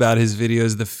feels about his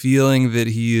videos, the feeling that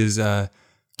he is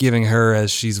giving her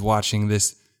as she's watching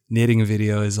this knitting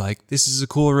video is like, this is a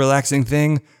cool, relaxing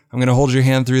thing. I'm going to hold your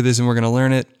hand through this and we're going to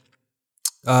learn it.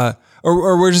 Or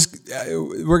we're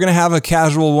going to have a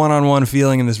casual one-on-one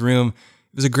feeling in this room.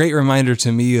 It was a great reminder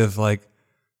to me of like,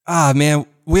 man,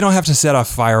 we don't have to set off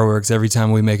fireworks every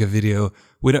time we make a video.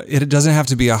 It doesn't have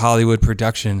to be a Hollywood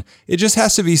production. It just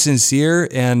has to be sincere,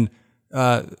 and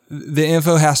the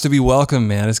info has to be welcome,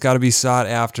 man. It's got to be sought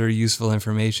after, useful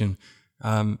information.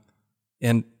 And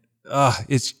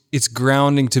it's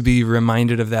grounding to be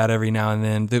reminded of that every now and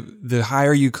then. The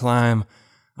higher you climb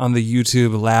on the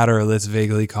YouTube ladder, let's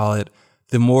vaguely call it,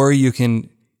 the more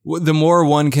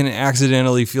one can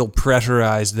accidentally feel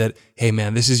pressurized that, hey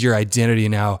man, this is your identity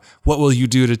now. What will you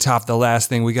do to top the last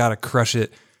thing? We got to crush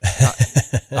it.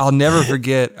 I'll never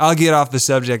forget. I'll get off the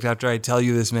subject after I tell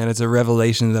you this, man. It's a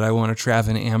revelation that I want to trap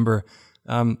in amber.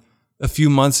 A few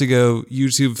months ago,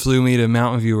 YouTube flew me to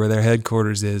Mountain View, where their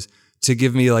headquarters is, to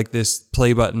give me like this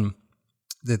play button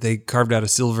that they carved out of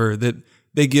silver that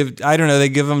they give. I don't know. They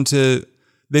give them to.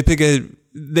 They pick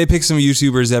some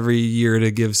YouTubers every year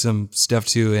to give some stuff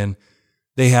to, and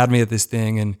they had me at this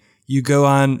thing. And you go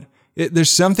on.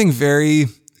 There's something very,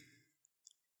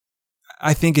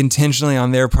 I think, intentionally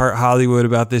on their part, Hollywood,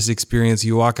 about this experience.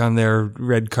 You walk on their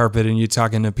red carpet and you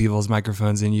talk into people's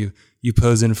microphones, and you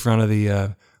pose in front of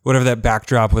the whatever that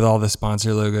backdrop with all the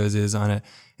sponsor logos is on it,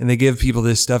 and they give people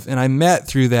this stuff. And I met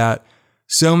through that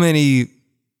so many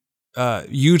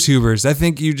YouTubers. I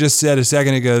think you just said a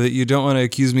second ago that you don't want to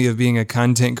accuse me of being a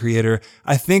content creator.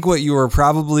 I think what you were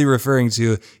probably referring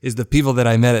to is the people that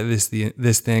I met at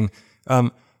this thing.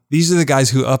 These are the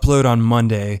guys who upload on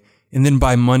Monday, and then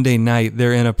by Monday night,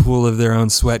 they're in a pool of their own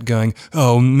sweat going,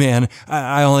 oh man,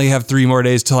 I only have 3 more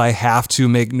days till I have to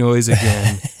make noise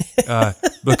again.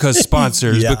 Because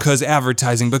sponsors, because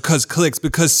advertising, because clicks,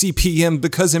 because CPM,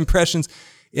 because impressions.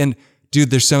 And dude,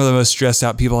 they're some of the most stressed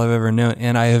out people I've ever known.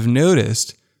 And I have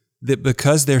noticed that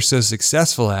because they're so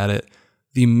successful at it,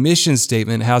 the mission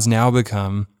statement has now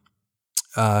become,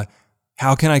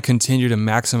 how can I continue to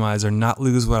maximize or not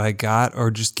lose what I got or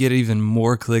just get even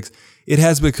more clicks? It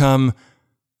has become,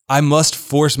 I must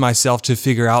force myself to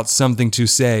figure out something to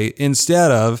say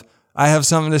instead of, I have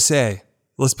something to say.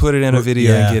 Let's put it in a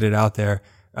video and get it out there.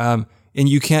 And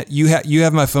you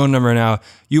have my phone number now.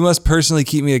 You must personally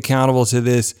keep me accountable to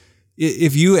this.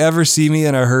 If you ever see me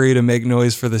in a hurry to make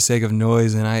noise for the sake of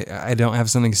noise and I don't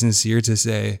have something sincere to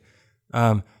say,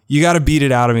 you got to beat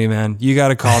it out of me, man. You got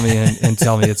to call me and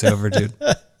tell me it's over, dude.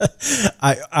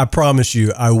 I promise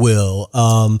you I will.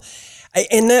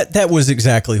 And that was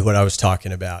exactly what I was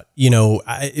talking about. You know,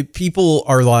 people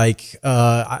are like,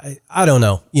 I don't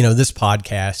know, this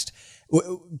podcast,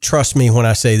 trust me when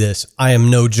I say this, I am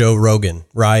no Joe Rogan,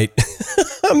 right?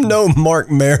 I'm no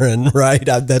Mark Maron, right?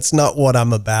 That's not what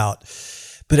I'm about.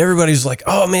 But everybody's like,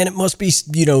 oh man, it must be,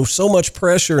 so much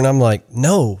pressure. And I'm like,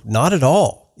 no, not at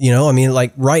all.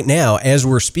 Like right now, as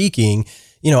we're speaking,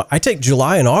 I take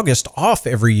July and August off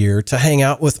every year to hang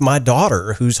out with my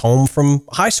daughter who's home from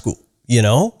high school.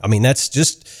 That's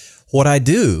just what I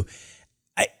do.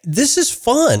 This is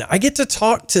fun. I get to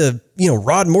talk to,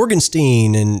 Rod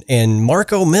Morgenstein and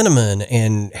Marco Miniman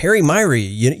and Harry Miree.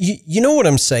 You know what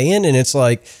I'm saying? And it's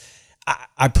like,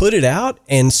 I put it out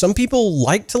and some people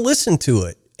like to listen to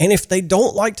it. And if they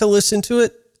don't like to listen to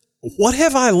it, what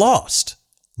have I lost?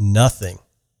 Nothing,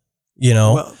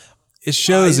 Well, it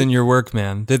shows in your work,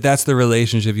 man, that's the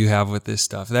relationship you have with this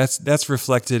stuff. That's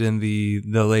reflected in the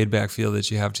laid back feel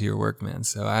that you have to your work, man.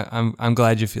 So I'm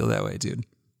glad you feel that way, dude.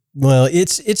 Well,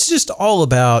 it's just all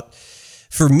about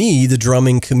for me, the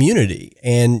drumming community.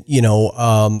 And,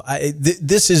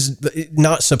 this is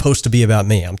not supposed to be about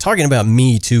me. I'm talking about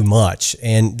me too much,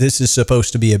 and this is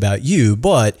supposed to be about you.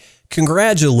 But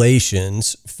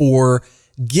congratulations for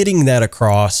getting that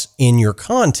across in your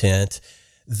content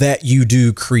that you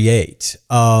do create.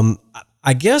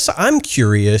 I guess I'm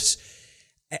curious,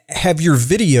 have your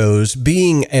videos,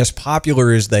 being as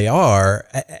popular as they are,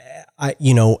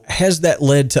 has that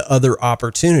led to other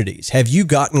opportunities? Have you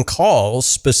gotten calls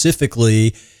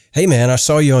specifically, hey man, I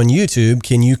saw you on YouTube,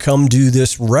 can you come do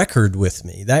this record with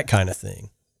me? That kind of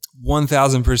thing.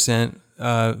 1000%.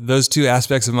 Those two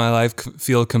aspects of my life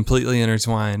feel completely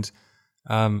intertwined.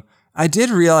 I did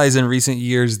realize in recent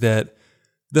years that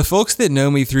the folks that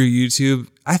know me through YouTube,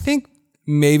 I think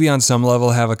maybe on some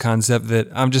level have a concept that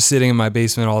I'm just sitting in my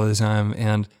basement all the time,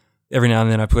 and every now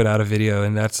and then I put out a video,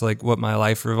 and that's like what my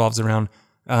life revolves around.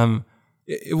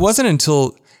 It wasn't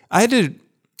until I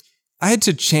had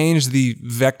to change the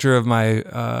vector of my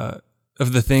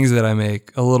of the things that I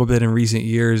make a little bit in recent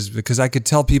years, because I could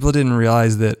tell people didn't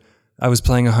realize that I was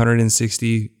playing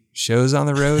 160 shows on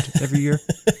the road every year.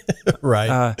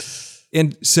 Right.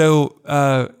 And so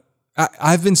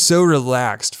I've been so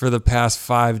relaxed for the past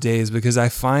 5 days because I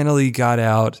finally got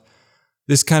out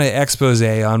this kind of expose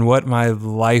on what my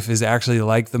life is actually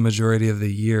like the majority of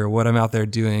the year, what I'm out there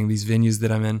doing, these venues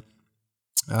that I'm in.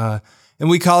 And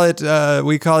we call it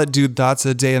Dude Thoughts,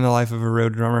 a day in the life of a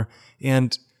road drummer.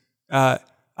 And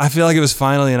I feel like it was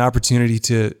finally an opportunity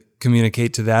to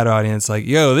communicate to that audience, like,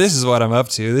 yo, this is what I'm up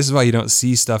to. This is why you don't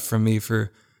see stuff from me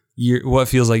for what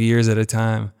feels like years at a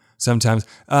time sometimes.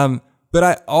 But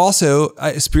I also,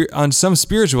 on some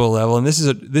spiritual level, and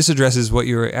this addresses what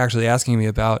you were actually asking me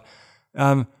about,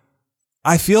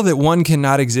 I feel that one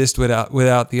cannot exist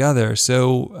without the other.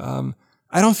 So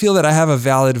I don't feel that I have a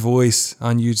valid voice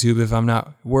on YouTube if I'm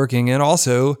not working. And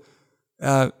also,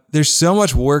 there's so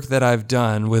much work that I've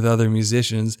done with other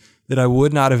musicians that I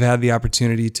would not have had the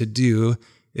opportunity to do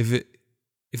if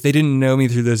they didn't know me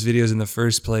through those videos in the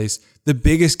first place. The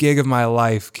biggest gig of my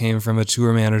life came from a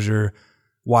tour manager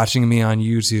watching me on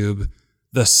YouTube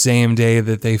the same day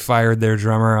that they fired their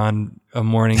drummer on a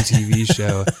morning TV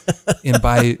show. And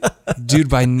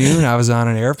by noon, I was on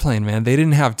an airplane, man. They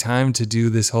didn't have time to do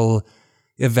this whole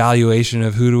evaluation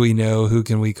of who do we know, who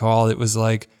can we call. It was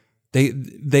like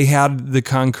they had the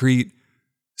concrete,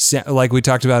 like we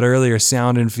talked about earlier,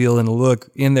 sound and feel and look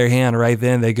in their hand right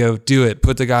then. They go, do it,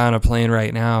 put the guy on a plane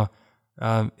right now.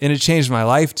 And it changed my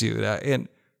life, dude. And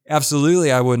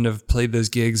absolutely, I wouldn't have played those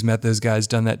gigs, met those guys,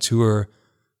 done that tour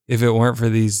if it weren't for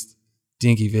these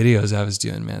dinky videos I was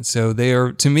doing, man. So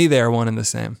to me, they are one and the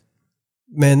same.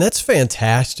 Man, that's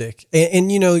fantastic.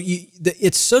 And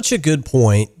it's such a good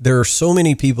point. There are so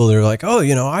many people that are like, oh,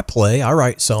 I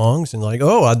write songs, and like,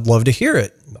 oh, I'd love to hear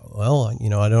it. Well,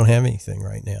 I don't have anything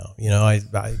right now.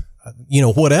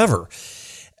 Whatever.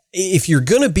 If you're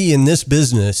going to be in this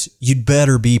business, you'd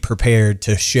better be prepared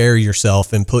to share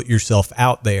yourself and put yourself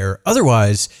out there.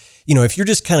 Otherwise, if you're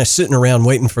just kind of sitting around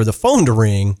waiting for the phone to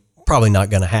ring, probably not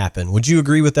going to happen. Would you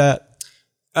agree with that?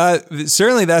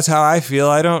 Certainly that's how I feel.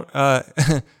 I don't,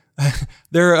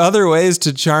 there are other ways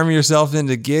to charm yourself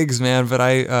into gigs, man, but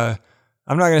I'm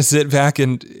not going to sit back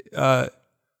and,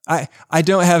 I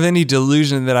don't have any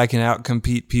delusion that I can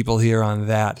outcompete people here on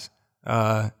that.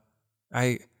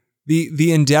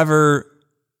 The endeavor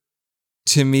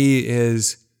to me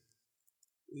is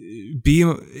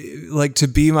to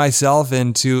be myself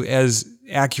and to as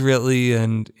accurately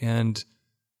and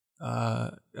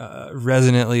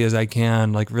resonantly as I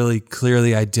can, like really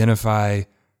clearly identify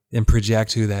and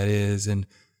project who that is. And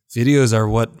videos are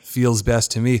what feels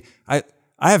best to me. I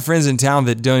have friends in town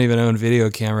that don't even own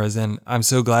video cameras, and I'm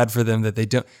so glad for them that they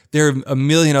don't. There are a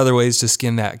million other ways to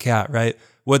skin that cat, right?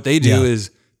 What they do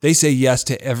is they say yes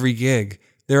to every gig.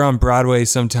 They're on Broadway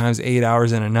sometimes 8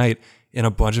 hours in a night, and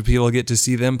a bunch of people get to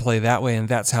see them play that way, and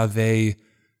that's how they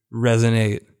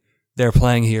resonate. They're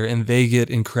playing here, and they get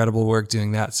incredible work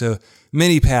doing that. So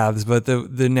many paths, but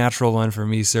the natural one for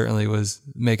me certainly was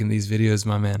making these videos,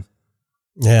 my man.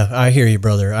 Yeah, I hear you,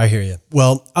 brother. I hear you.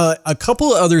 Well, a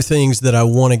couple of other things that I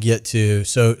want to get to.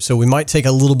 So we might take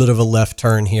a little bit of a left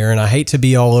turn here, and I hate to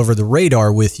be all over the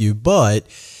radar with you, but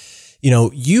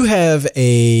you have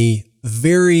a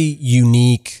very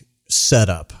unique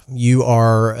setup. You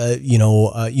are,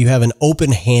 you have an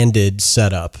open-handed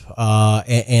setup,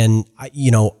 and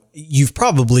you've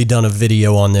probably done a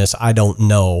video on this. I don't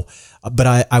know, but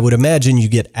I would imagine you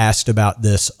get asked about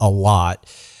this a lot.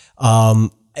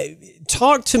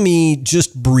 Talk to me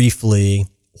just briefly.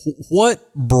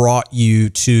 what brought you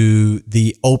to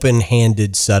the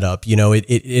open-handed setup? You know,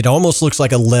 it almost looks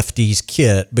like a lefty's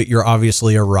kit, but you're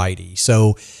obviously a righty.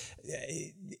 So,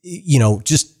 you know,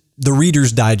 just the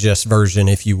Reader's Digest version,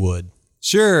 if you would.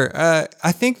 Sure.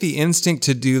 I think the instinct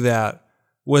to do that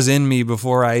was in me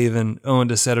before I even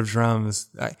owned a set of drums.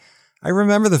 I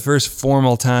remember the first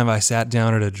formal time I sat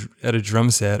down at a drum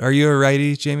set. Are you a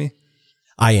righty, Jamie?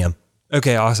 I am.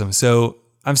 Okay, awesome. So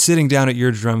I'm sitting down at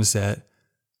your drum set.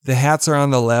 The hats are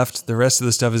on the left. The rest of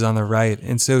the stuff is on the right.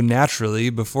 And so naturally,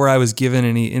 before I was given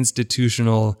any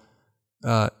institutional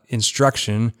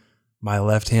instruction, my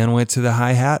left hand went to the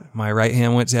hi-hat. My right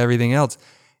hand went to everything else.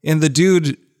 And the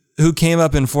dude who came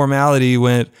up in formality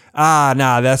went,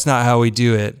 nah, that's not how we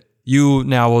do it. You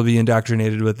now will be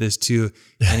indoctrinated with this too.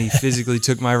 And he physically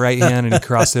took my right hand and he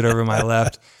crossed it over my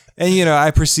left. And, you know, I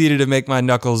proceeded to make my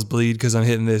knuckles bleed because I'm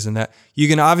hitting this and that. You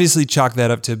can obviously chalk that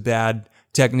up to bad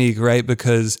technique, right?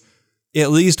 Because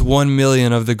at least 1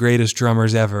 million of the greatest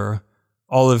drummers ever,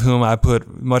 all of whom I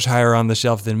put much higher on the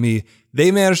shelf than me,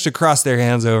 they managed to cross their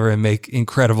hands over and make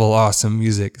incredible, awesome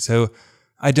music. So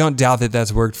I don't doubt that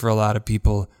that's worked for a lot of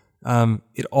people.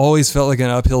 It always felt like an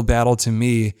uphill battle to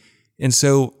me. And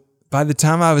so by the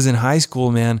time I was in high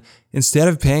school, man, instead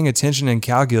of paying attention in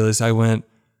calculus, I went,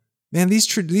 man, these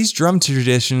drum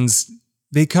traditions,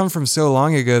 they come from so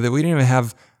long ago that we didn't even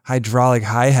have hydraulic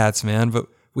hi-hats, man, but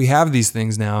we have these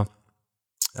things now.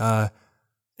 And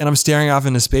I'm staring off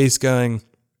into space going,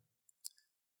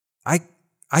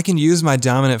 I can use my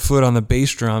dominant foot on the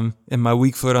bass drum and my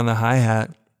weak foot on the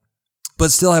hi-hat,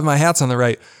 but still have my hats on the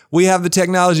right. We have the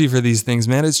technology for these things,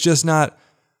 man. It's just not,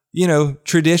 you know,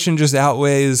 tradition just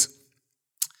outweighs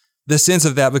the sense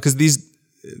of that, because this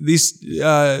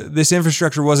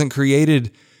infrastructure wasn't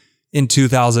created in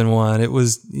 2001. It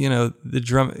was, you know,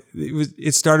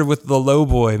 it started with the low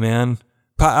boy, man.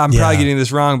 I'm probably getting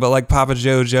this wrong, but like Papa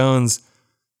Joe Jones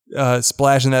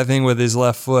splashing that thing with his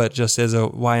left foot just as a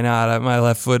why not? My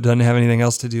left foot doesn't have anything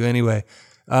else to do anyway.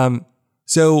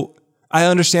 So I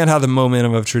understand how the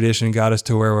momentum of tradition got us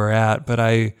to where we're at, but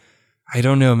I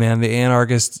don't know, man. The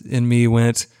anarchist in me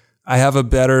went, I have a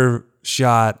better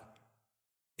shot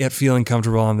at feeling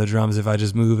comfortable on the drums if I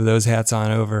just move those hats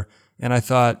on over. And I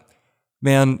thought,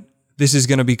 man, this is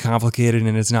going to be complicated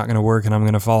and it's not going to work and I'm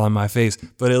going to fall on my face.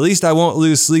 But at least I won't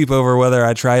lose sleep over whether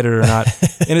I tried it or not.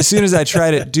 And as soon as I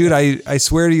tried it, dude, I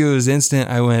swear to you, it was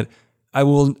instant. I went,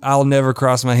 I'll never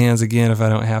cross my hands again if I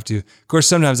don't have to. Of course,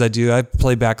 sometimes I do. I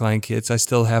play backline kits. I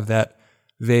still have that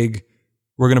vague,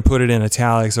 we're going to put it in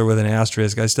italics or with an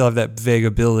asterisk. I still have that vague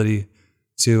ability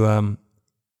to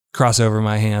cross over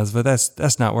my hands, but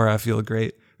that's not where I feel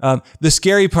great. The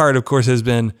scary part, of course, has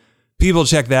been people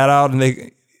check that out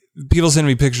and people send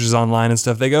me pictures online and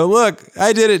stuff. They go, look,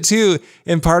 I did it too.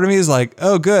 And part of me is like,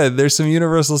 oh, good. There's some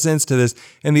universal sense to this.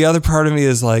 And the other part of me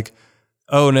is like,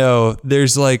 oh no,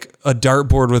 there's like a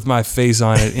dartboard with my face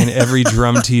on it in every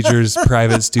drum teacher's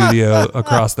private studio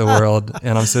across the world.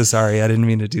 And I'm so sorry. I didn't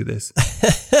mean to do this.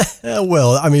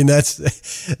 Well, I mean,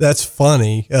 that's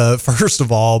funny, first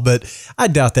of all, but I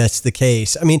doubt that's the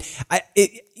case. I mean,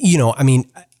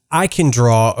 I can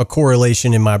draw a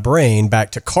correlation in my brain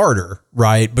back to Carter,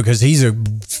 right? Because he's a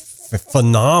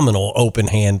phenomenal open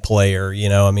hand player. You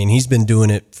know, I mean, he's been doing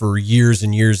it for years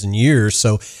and years and years.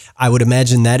 So I would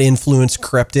imagine that influence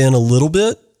crept in a little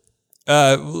bit.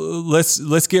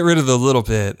 Let's get rid of the little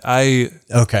bit.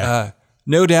 Okay.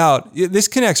 No doubt. This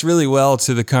connects really well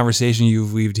to the conversation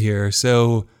you've weaved here.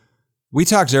 So we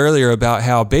talked earlier about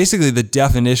how basically the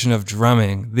definition of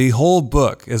drumming, the whole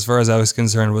book, as far as I was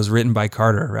concerned, was written by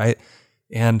Carter, right?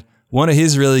 And one of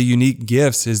his really unique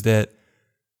gifts is that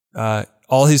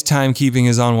all his timekeeping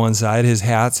is on one side, his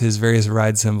hats, his various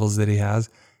ride cymbals that he has,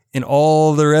 and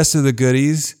all the rest of the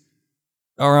goodies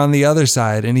are on the other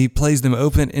side, and he plays them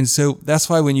open. And so that's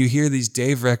why when you hear these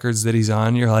Dave records that he's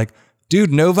on, you're like,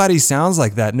 dude, nobody sounds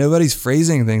like that. Nobody's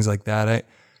phrasing things like that.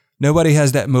 Nobody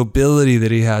has that mobility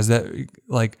that he has, that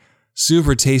like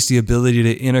super tasty ability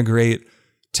to integrate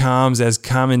toms as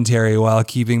commentary while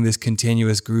keeping this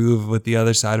continuous groove with the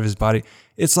other side of his body.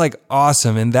 It's like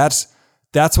awesome. And that's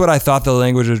what I thought the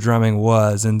language of drumming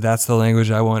was. And that's the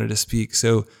language I wanted to speak.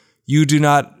 So you do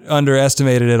not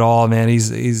underestimate it at all, man.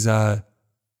 He's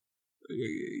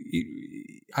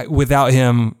without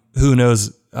him, who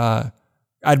knows,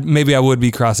 maybe I would be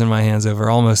crossing my hands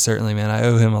over. Almost certainly, man. I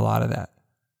owe him a lot of that.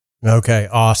 Okay,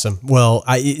 awesome. Well,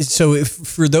 so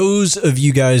for those of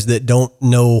you guys that don't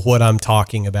know what I'm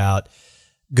talking about,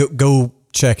 go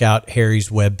check out Harry's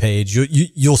webpage.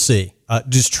 You'll see.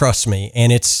 Just trust me,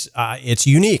 and it's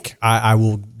unique. I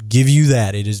will give you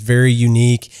that. It is very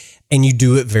unique, and you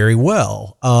do it very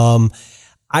well.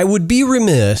 I would be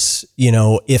remiss,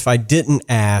 if I didn't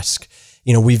ask,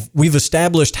 we've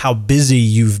established how busy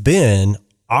you've been.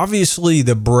 Obviously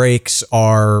the brakes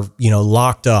are,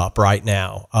 locked up right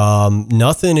now.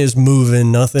 Nothing is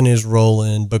moving, nothing is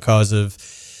rolling because of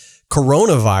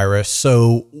coronavirus.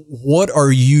 So what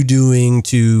are you doing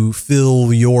to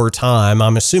fill your time?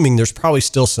 I'm assuming there's probably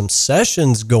still some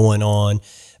sessions going on,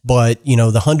 but the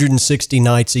 160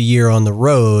 nights a year on the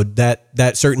road,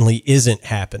 that certainly isn't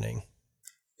happening.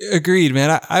 Agreed,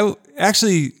 man. I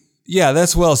actually, yeah,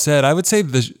 that's well said. I would say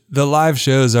the live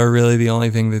shows are really the only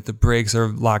thing that the brakes are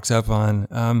locked up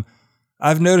on.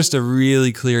 I've noticed a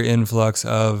really clear influx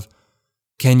of,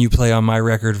 can you play on my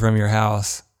record from your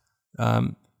house?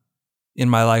 In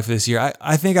my life this year.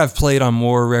 I think I've played on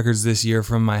more records this year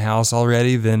from my house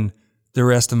already than the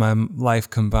rest of my life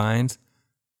combined.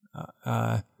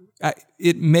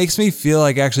 It makes me feel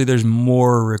like actually there's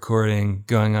more recording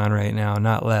going on right now,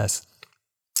 not less.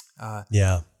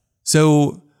 Yeah.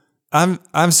 So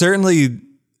I'm certainly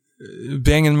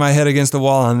banging my head against the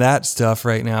wall on that stuff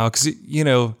right now, because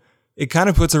it kind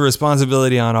of puts a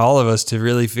responsibility on all of us to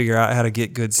really figure out how to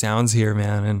get good sounds here,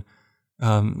 man.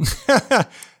 And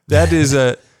that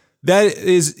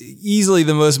is easily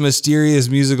the most mysterious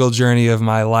musical journey of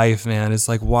my life, man. It's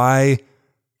like, why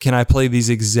can I play these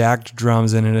exact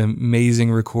drums in an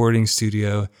amazing recording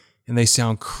studio and they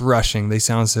sound crushing? They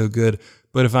sound so good.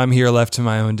 But if I'm here left to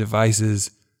my own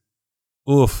devices,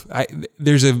 oof,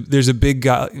 there's a big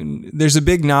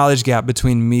knowledge gap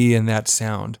between me and that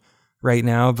sound right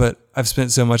now. But I've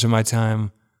spent so much of my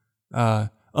time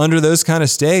under those kind of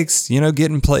stakes,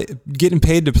 getting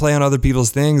paid to play on other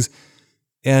people's things,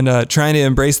 and trying to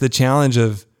embrace the challenge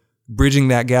of bridging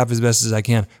that gap as best as I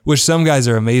can, which some guys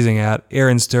are amazing at.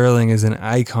 Aaron Sterling is an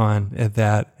icon at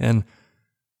that, and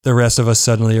the rest of us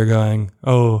suddenly are going,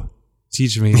 oh,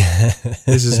 teach me.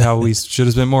 This is how we should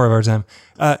have spent more of our time.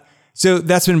 So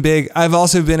that's been big. I've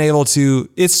also been able to,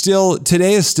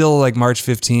 today is still like March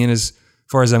 15 as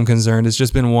far as I'm concerned. It's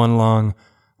just been one long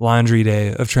laundry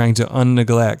day of trying to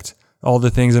unneglect all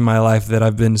the things in my life that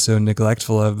I've been so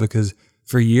neglectful of, because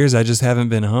for years I just haven't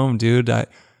been home, dude.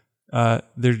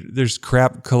 There's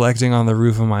crap collecting on the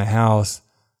roof of my house.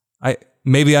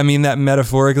 Maybe I mean that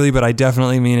metaphorically, but I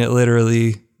definitely mean it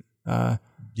literally.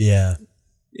 Yeah.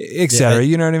 Etc. Yeah,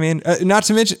 you know what I mean? Not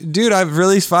to mention, dude, I've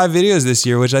released 5 videos this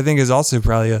year, which I think is also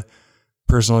probably a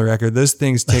personal record. Those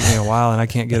things take me a while, and I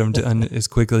can't get them done as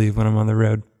quickly when I'm on the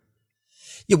road.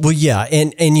 Yeah, well, yeah,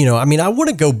 and I want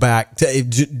to go back to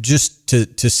just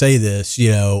to say this.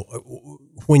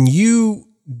 When you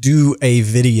do a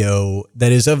video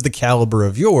that is of the caliber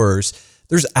of yours,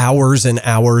 there's hours and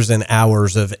hours and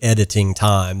hours of editing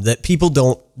time that people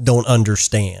don't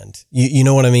understand. You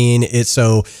know what I mean? It's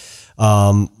so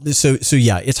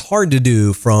yeah, it's hard to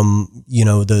do from,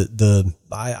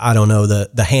 I don't know,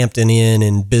 the Hampton Inn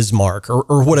in Bismarck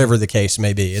or whatever the case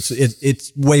may be.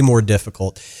 It's way more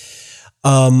difficult.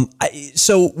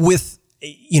 So with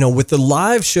the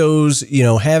live shows,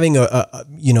 having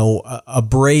a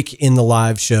break in the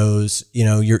live shows,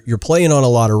 you're playing on a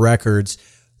lot of records.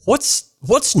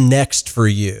 What's next for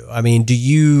you? I mean,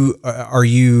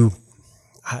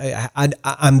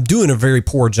 I'm doing a very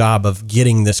poor job of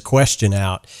getting this question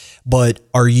out, but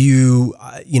are you,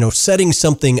 setting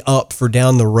something up for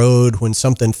down the road when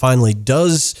something finally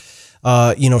does,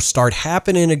 start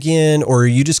happening again, or are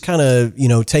you just kind of,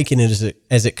 taking it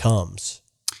as it comes?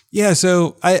 Yeah.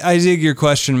 So I dig your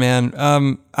question, man.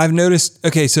 I've noticed,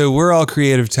 okay, so we're all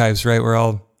creative types, right? We're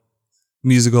all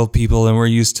musical people, and we're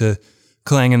used to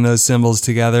clanging those cymbals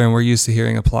together, and we're used to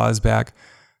hearing applause back.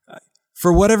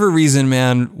 For whatever reason,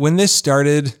 man, when this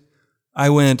started, I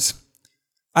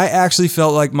actually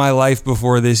felt like my life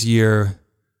before this year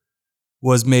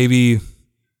was maybe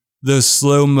those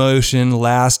slow motion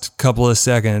last couple of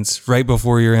seconds right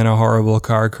before you're in a horrible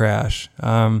car crash.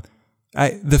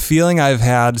 The feeling I've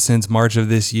had since March of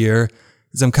this year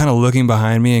is I'm kind of looking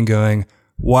behind me and going,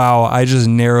 wow, I just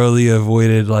narrowly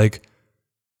avoided like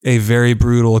a very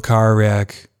brutal car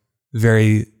wreck,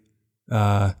 very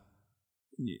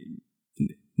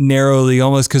narrowly,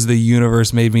 almost because the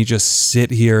universe made me just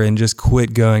sit here and just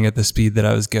quit going at the speed that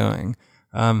I was going.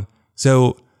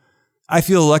 So I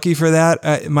feel lucky for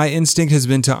that. My instinct has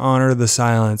been to honor the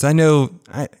silence. I know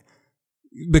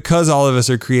because all of us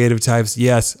are creative types.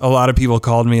 Yes, a lot of people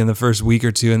called me in the first week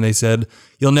or two and they said,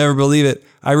 "You'll never believe it.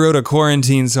 I wrote a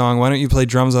quarantine song. Why don't you play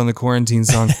drums on the quarantine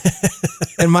song?"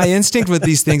 And my instinct with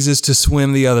these things is to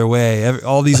swim the other way.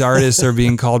 All these artists are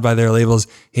being called by their labels.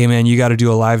 Hey man, you got to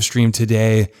do a live stream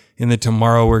today. And then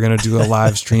tomorrow we're going to do a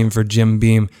live stream for Jim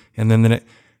Beam. And then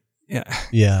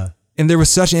yeah. And there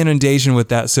was such inundation with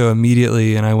that so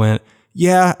immediately. And I went,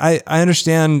 yeah, I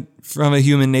understand from a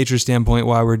human nature standpoint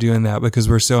why we're doing that, because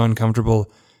we're so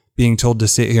uncomfortable being told to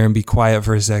sit here and be quiet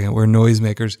for a second. We're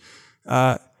noisemakers.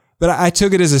 But I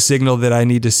took it as a signal that I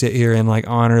need to sit here and like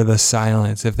honor the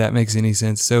silence, if that makes any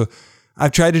sense. So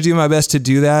I've tried to do my best to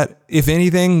do that. If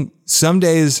anything, some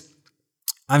days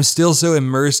I'm still so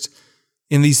immersed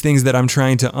in these things that I'm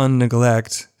trying to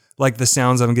unneglect, like the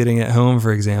sounds I'm getting at home,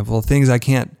 for example, things I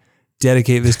can't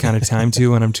dedicate this kind of time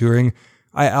to when I'm touring.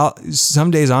 Some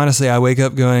days, honestly, I wake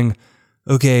up going,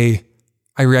 okay,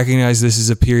 I recognize this is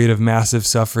a period of massive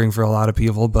suffering for a lot of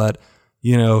people, but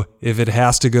you know, if it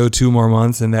has to go 2 more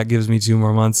months, and that gives me 2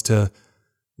 more months to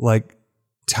like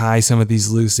tie some of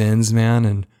these loose ends, man,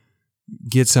 and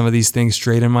get some of these things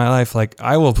straight in my life, like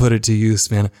I will put it to use,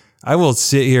 man. I will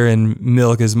sit here and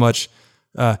milk as much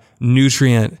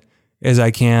nutrient as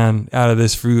I can out of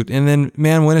this fruit. And then,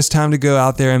 man, when it's time to go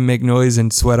out there and make noise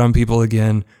and sweat on people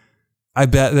again, I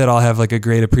bet that I'll have like a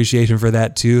great appreciation for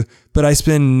that too. But I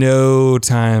spend no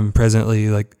time presently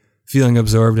like feeling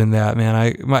absorbed in that,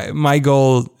 man. My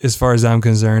goal, as far as I'm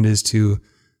concerned, is to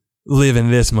live in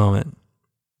this moment.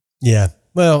 Yeah.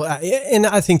 Well, and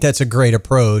I think that's a great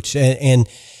approach. And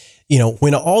you know,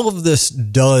 when all of this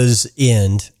does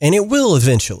end, and it will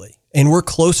eventually, and we're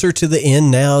closer to the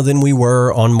end now than we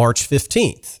were on March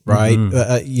 15th, right?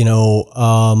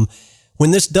 Mm-hmm.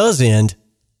 When this does end,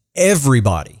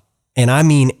 everybody, and I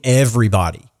mean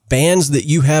everybody, bands that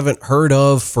you haven't heard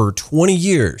of for 20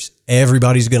 years,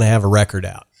 everybody's going to have a record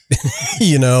out,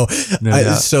 you know?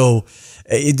 So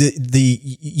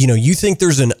you think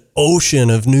there's an ocean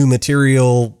of new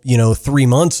material, 3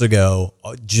 months ago,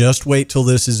 just wait till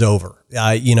this is over.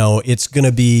 It's going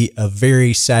to be a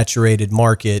very saturated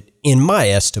market in my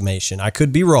estimation. I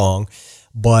could be wrong,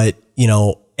 but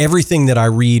everything that I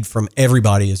read from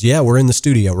everybody is, yeah, we're in the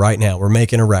studio right now. We're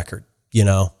making a record,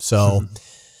 so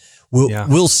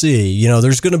we'll see.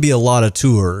 There's going to be a lot of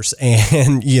tours,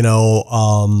 and,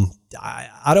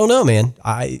 I don't know, man.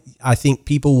 I think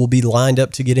people will be lined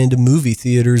up to get into movie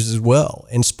theaters as well,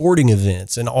 and sporting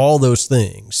events and all those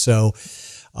things. So,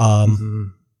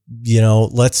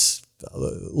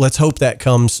 let's hope that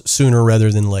comes sooner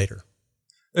rather than later.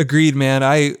 Agreed, man.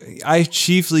 I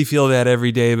chiefly feel that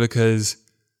every day because,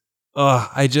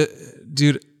 I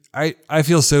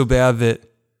feel so bad that,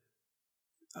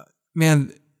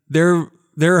 man, there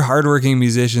are hardworking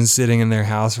musicians sitting in their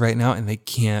house right now and they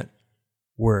can't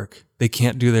work. They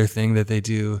can't do their thing that they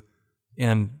do.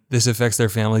 And this affects their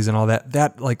families and all that.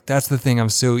 That's the thing I'm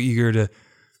so eager to,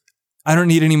 I don't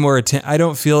need any more attention. I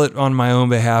don't feel it on my own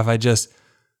behalf. I just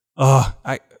want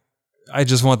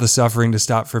the suffering to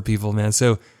stop for people, man.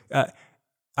 So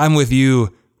I'm with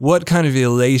you. What kind of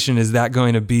elation is that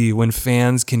going to be when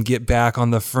fans can get back on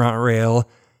the front rail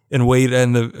and wait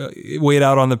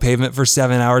out on the pavement for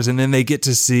 7 hours, and then they get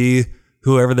to see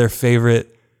whoever their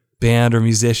favorite band or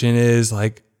musician is?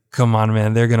 Like, come on,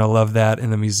 man, they're gonna love that,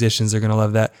 and the musicians are gonna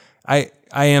love that. I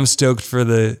am stoked for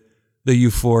the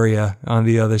euphoria on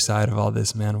the other side of all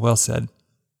this, man. Well said.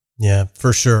 Yeah,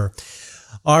 for sure.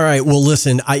 All right. Well,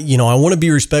 listen, I want to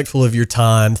be respectful of your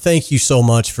time. Thank you so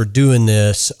much for doing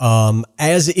this.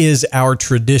 As is our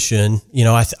tradition,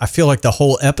 I feel like the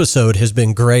whole episode has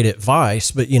been great advice,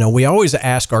 but, we always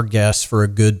ask our guests for a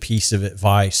good piece of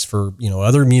advice for,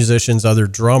 other musicians, other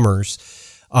drummers.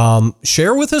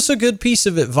 Share with us a good piece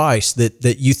of advice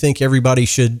that you think everybody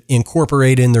should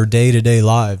incorporate in their day-to-day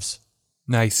lives.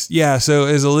 Nice. Yeah. So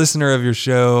as a listener of your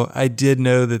show, I did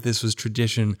know that this was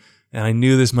tradition, and I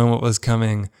knew this moment was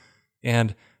coming,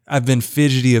 and I've been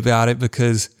fidgety about it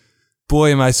because,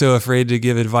 boy, am I so afraid to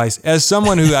give advice. As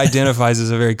someone who identifies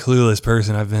as a very clueless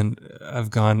person, I've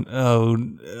gone, oh,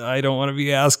 I don't want to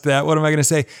be asked that. What am I going to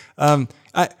say?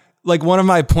 One of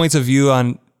my points of view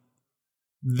on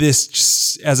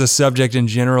this as a subject in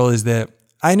general is that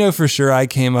I know for sure I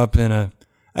came up in an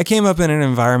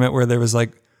environment where there was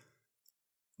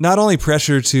not only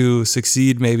pressure to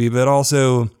succeed maybe, but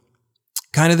also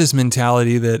kind of this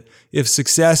mentality that if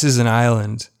success is an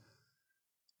island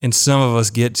and some of us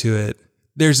get to it,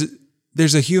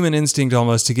 there's a human instinct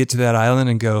almost to get to that island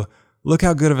and go, look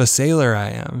how good of a sailor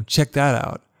I am. Check that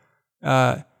out.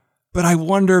 But I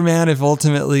wonder, man, if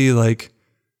ultimately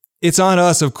it's on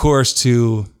us, of course,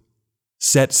 to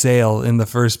set sail in the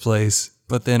first place.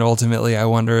 But then ultimately, I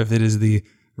wonder if it is the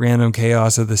random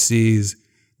chaos of the seas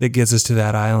that gets us to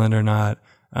that island or not.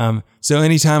 So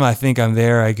anytime I think I'm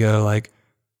there, I go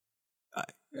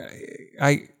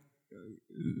I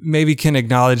maybe can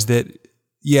acknowledge that,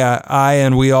 yeah,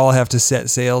 and we all have to set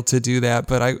sail to do that.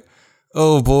 But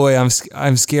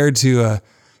I'm scared to,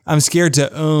 I'm scared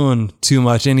to own too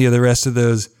much any of the rest of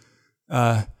those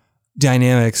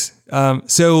dynamics.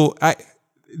 So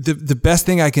the best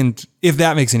thing I can, if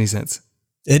that makes any sense.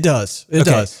 It does. It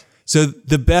does. So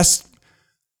the best,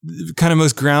 kind of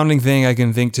most grounding thing I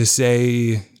can think to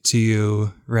say to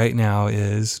you right now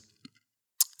is,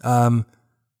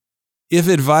 if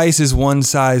advice is one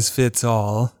size fits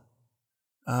all,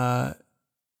 then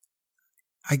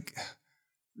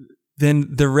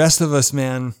the rest of us,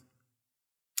 man,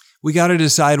 we got to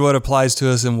decide what applies to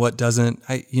us and what doesn't.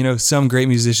 Some great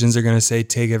musicians are going to say,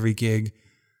 take every gig.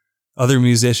 Other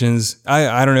musicians,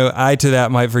 I don't know. I to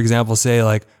that might, for example, say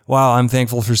like, wow, I'm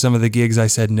thankful for some of the gigs I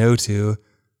said no to,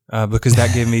 because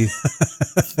that gave me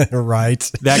right.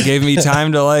 That gave me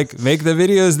time to like make the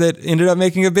videos that ended up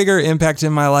making a bigger impact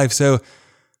in my life. So,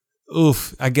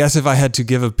 I guess if I had to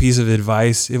give a piece of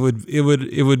advice, it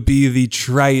would be the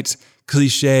trite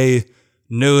cliche,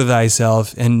 know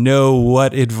thyself and know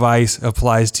what advice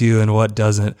applies to you and what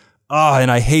doesn't.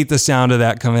 And I hate the sound of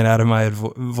that coming out of my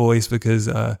voice because,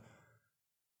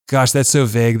 gosh, that's so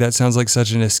vague. That sounds like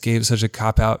such an escape, such a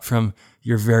cop-out from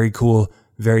your very cool,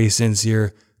 very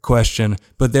sincere question.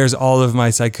 But there's all of my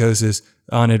psychosis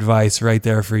on advice right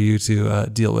there for you to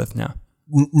deal with now.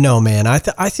 No, man, I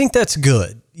think that's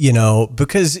good,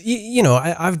 because,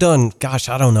 I've done, gosh,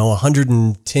 I don't know,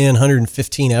 110,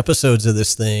 115 episodes of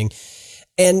this thing.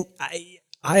 And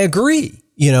I agree,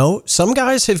 some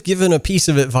guys have given a piece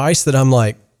of advice that I'm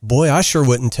like, boy, I sure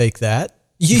wouldn't take that.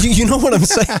 You know what I'm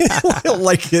saying?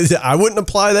 Like, I wouldn't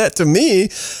apply that to me.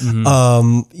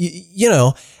 Mm-hmm.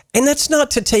 And that's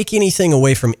not to take anything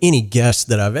away from any guest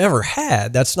that I've ever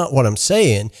had. That's not what I'm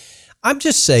saying. I'm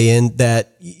just saying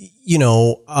that,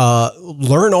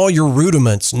 learn all your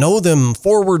rudiments, know them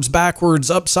forwards,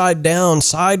 backwards, upside down,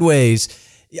 sideways.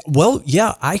 Well,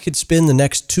 yeah, I could spend the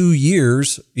next 2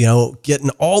 years,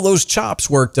 getting all those chops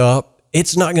worked up.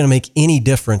 It's not going to make any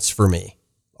difference for me,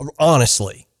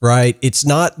 honestly. Right? It's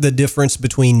not the difference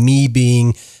between me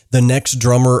being the next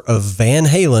drummer of Van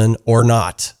Halen or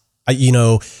not.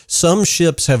 Some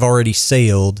ships have already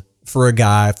sailed for a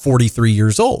guy 43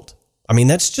 years old. I mean,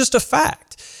 that's just a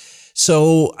fact.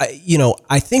 So,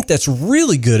 I think that's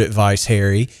really good advice,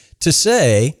 Harry, to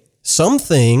say some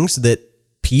things that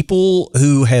people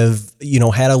who have,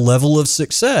 had a level of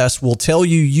success will tell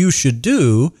you should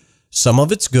do. Some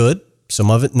of it's good,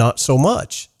 some of it not so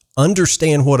much.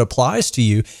 Understand what applies to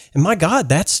you. And my God,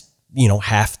 that's,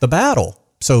 half the battle.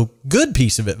 So good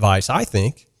piece of advice, I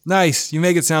think. Nice. You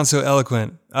make it sound so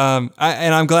eloquent. And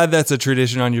I'm glad that's a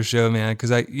tradition on your show, man.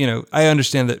 Cause I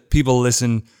understand that people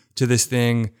listen to this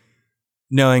thing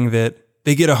knowing that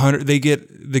they get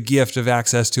the gift of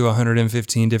access to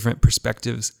 115 different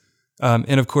perspectives.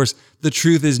 And of course the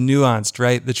truth is nuanced,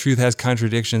 right? The truth has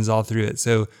contradictions all through it.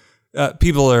 So,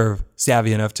 people are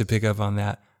savvy enough to pick up on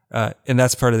that. And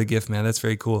that's part of the gift, man. That's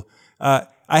very cool. I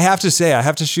have to say, I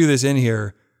have to shoe this in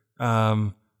here.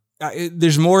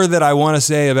 There's more that I want to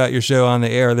say about your show on the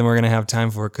air than we're going to have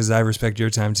time for, because I respect your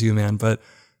time too, man. But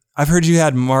I've heard you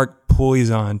had Mark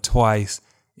Poise on twice.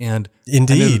 And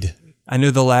indeed, I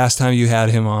know the last time you had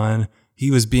him on, he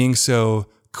was being so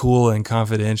cool and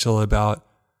confidential about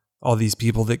all these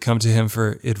people that come to him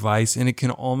for advice. And it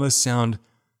can almost sound,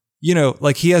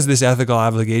 like he has this ethical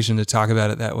obligation to talk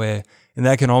about it that way. And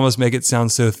that can almost make it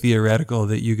sound so theoretical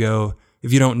that you go,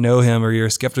 if you don't know him or you're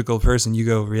a skeptical person, you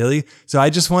go, really? So I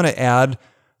just want to add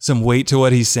some weight to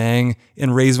what he's saying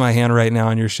and raise my hand right now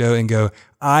on your show and go,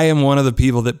 I am one of the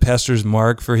people that pesters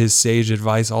Mark for his sage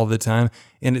advice all the time.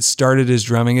 And it started as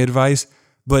drumming advice,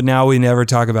 but now we never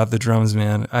talk about the drums,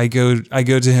 man. I go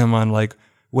to him on like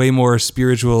way more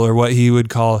spiritual or what he would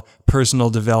call personal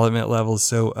development levels.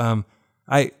 So,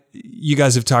 you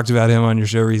guys have talked about him on your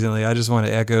show recently. I just want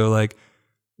to echo like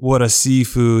what a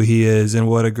Sifu he is and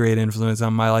what a great influence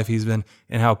on my life he's been,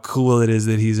 and how cool it is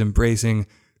that he's embracing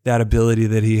that ability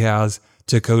that he has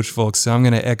to coach folks. So I'm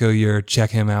going to echo your check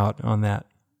him out on that.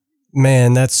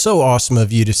 Man, that's so awesome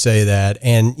of you to say that.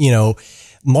 And,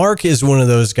 Mark is one of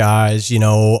those guys,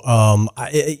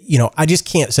 I just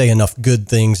can't say enough good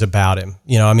things about him.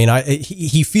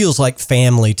 He feels like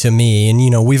family to me.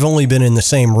 And, we've only been in the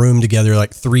same room together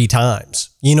like 3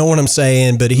 times. You know what I'm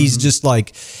saying? But he's just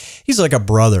like, he's like a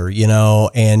brother,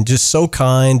 and just so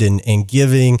kind and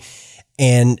giving.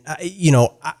 And,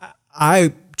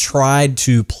 I tried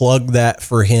to plug that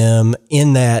for him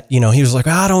in that, he was like,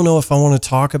 I don't know if I want to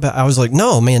talk about, I was like,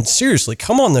 no, man, seriously,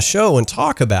 come on the show and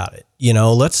talk about it.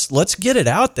 Let's get it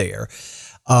out there.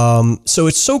 So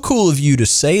it's so cool of you to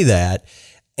say that.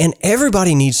 And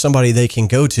everybody needs somebody they can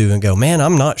go to and go, man,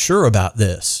 I'm not sure about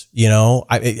this.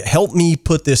 Help me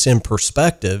put this in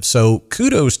perspective. So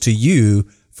kudos to you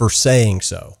for saying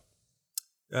so.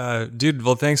 Dude,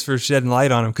 well, thanks for shedding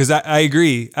light on him. Cause I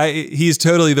agree. He's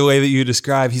totally the way that you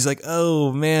describe. He's like,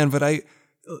 oh man, but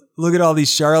look at all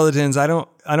these charlatans. I don't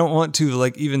want to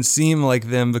like even seem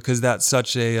like them because that's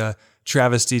such a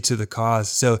travesty to the cause.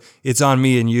 So it's on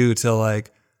me and you to like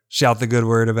shout the good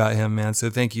word about him, man. So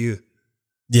thank you.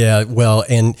 Yeah, well,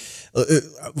 and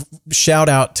shout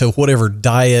out to whatever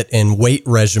diet and weight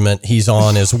regimen he's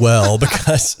on as well,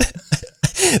 because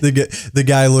the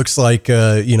guy looks like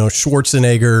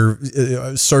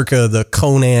Schwarzenegger circa the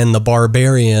Conan the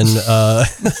Barbarian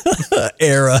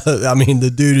era. I mean,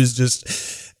 the dude is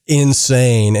just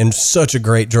insane and such a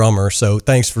great drummer. So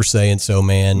thanks for saying so,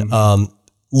 man. Mm-hmm.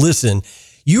 Listen,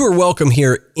 you are welcome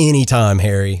here anytime,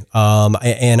 Harry.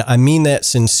 And I mean that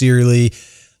sincerely.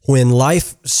 When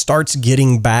life starts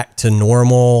getting back to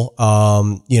normal,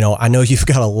 I know you've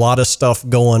got a lot of stuff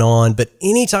going on, but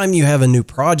anytime you have a new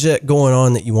project going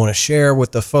on that you want to share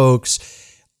with the folks,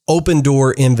 open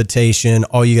door invitation.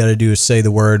 All you got to do is say the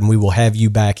word and we will have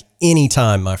you back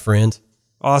anytime, my friend.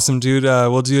 Awesome, dude.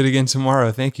 We'll do it again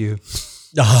tomorrow. Thank you.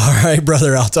 All right,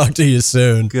 brother. I'll talk to you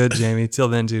soon. Good, Jamie. Till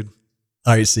then, dude.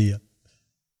 All right. See ya.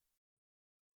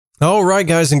 All right,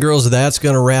 guys and girls, that's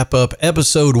going to wrap up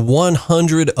episode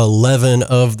 111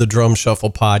 of the Drum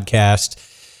Shuffle podcast.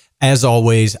 As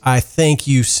always, I thank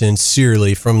you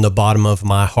sincerely from the bottom of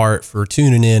my heart for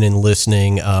tuning in and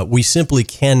listening. We simply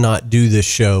cannot do this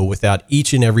show without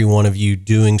each and every one of you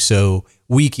doing so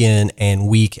week in and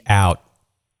week out.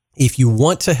 If you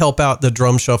want to help out the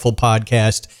Drum Shuffle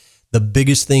podcast, the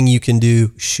biggest thing you can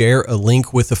do, share a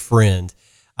link with a friend.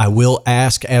 I will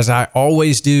ask, as I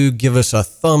always do, give us a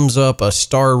thumbs up, a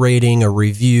star rating, a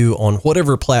review on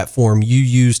whatever platform you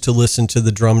use to listen to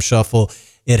the Drum Shuffle.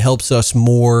 It helps us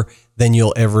more than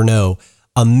you'll ever know.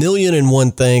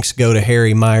 1,000,001 thanks go to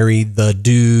Harry Miree, the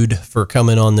dude, for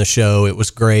coming on the show. It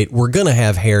was great. We're going to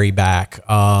have Harry back.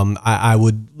 I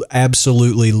would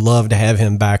absolutely love to have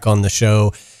him back on the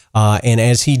show. And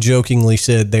as he jokingly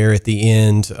said there at the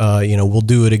end, we'll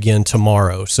do it again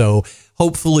tomorrow. So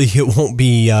hopefully it won't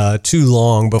be too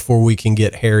long before we can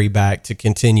get Harry back to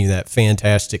continue that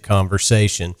fantastic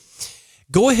conversation.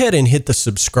 Go ahead and hit the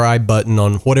subscribe button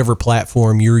on whatever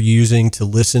platform you're using to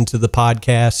listen to the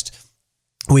podcast.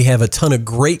 We have a ton of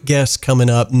great guests coming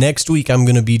up. Next week, I'm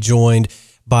going to be joined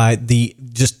by the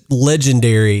just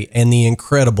legendary and the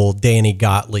incredible Danny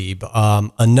Gottlieb,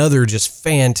 another just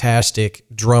fantastic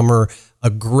drummer,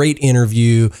 a great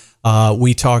interview.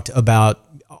 We talked about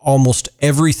almost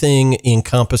everything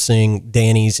encompassing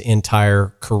Danny's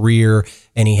entire career,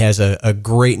 and he has a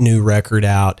great new record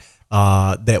out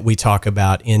that we talk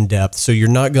about in depth. So you're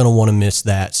not going to want to miss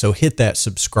that. So hit that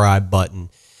subscribe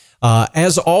button.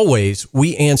 As always,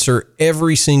 we answer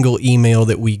every single email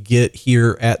that we get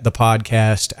here at the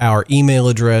podcast. Our email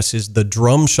address is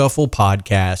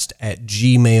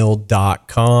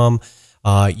thedrumshufflepodcast@gmail.com.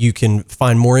 You can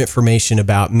find more information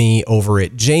about me over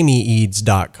at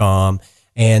jamieeads.com.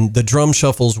 And the Drum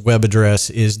Shuffle's web address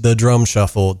is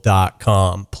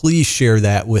thedrumshuffle.com. Please share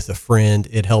that with a friend.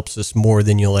 It helps us more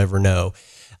than you'll ever know.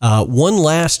 One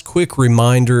last quick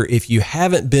reminder, if you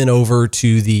haven't been over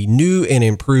to the new and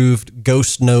improved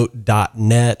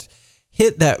ghostnote.net,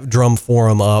 hit that drum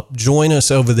forum up. Join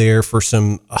us over there for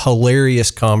some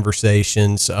hilarious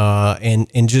conversations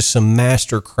and just some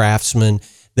master craftsmen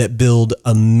that build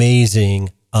amazing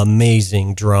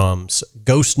drums.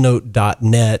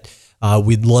 Ghostnote.net.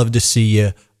 We'd love to see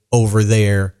you over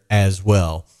there as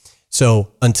well.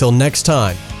 So until next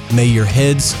time, may your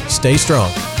heads stay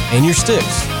strong and your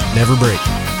sticks never break.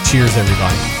 Cheers,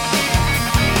 everybody.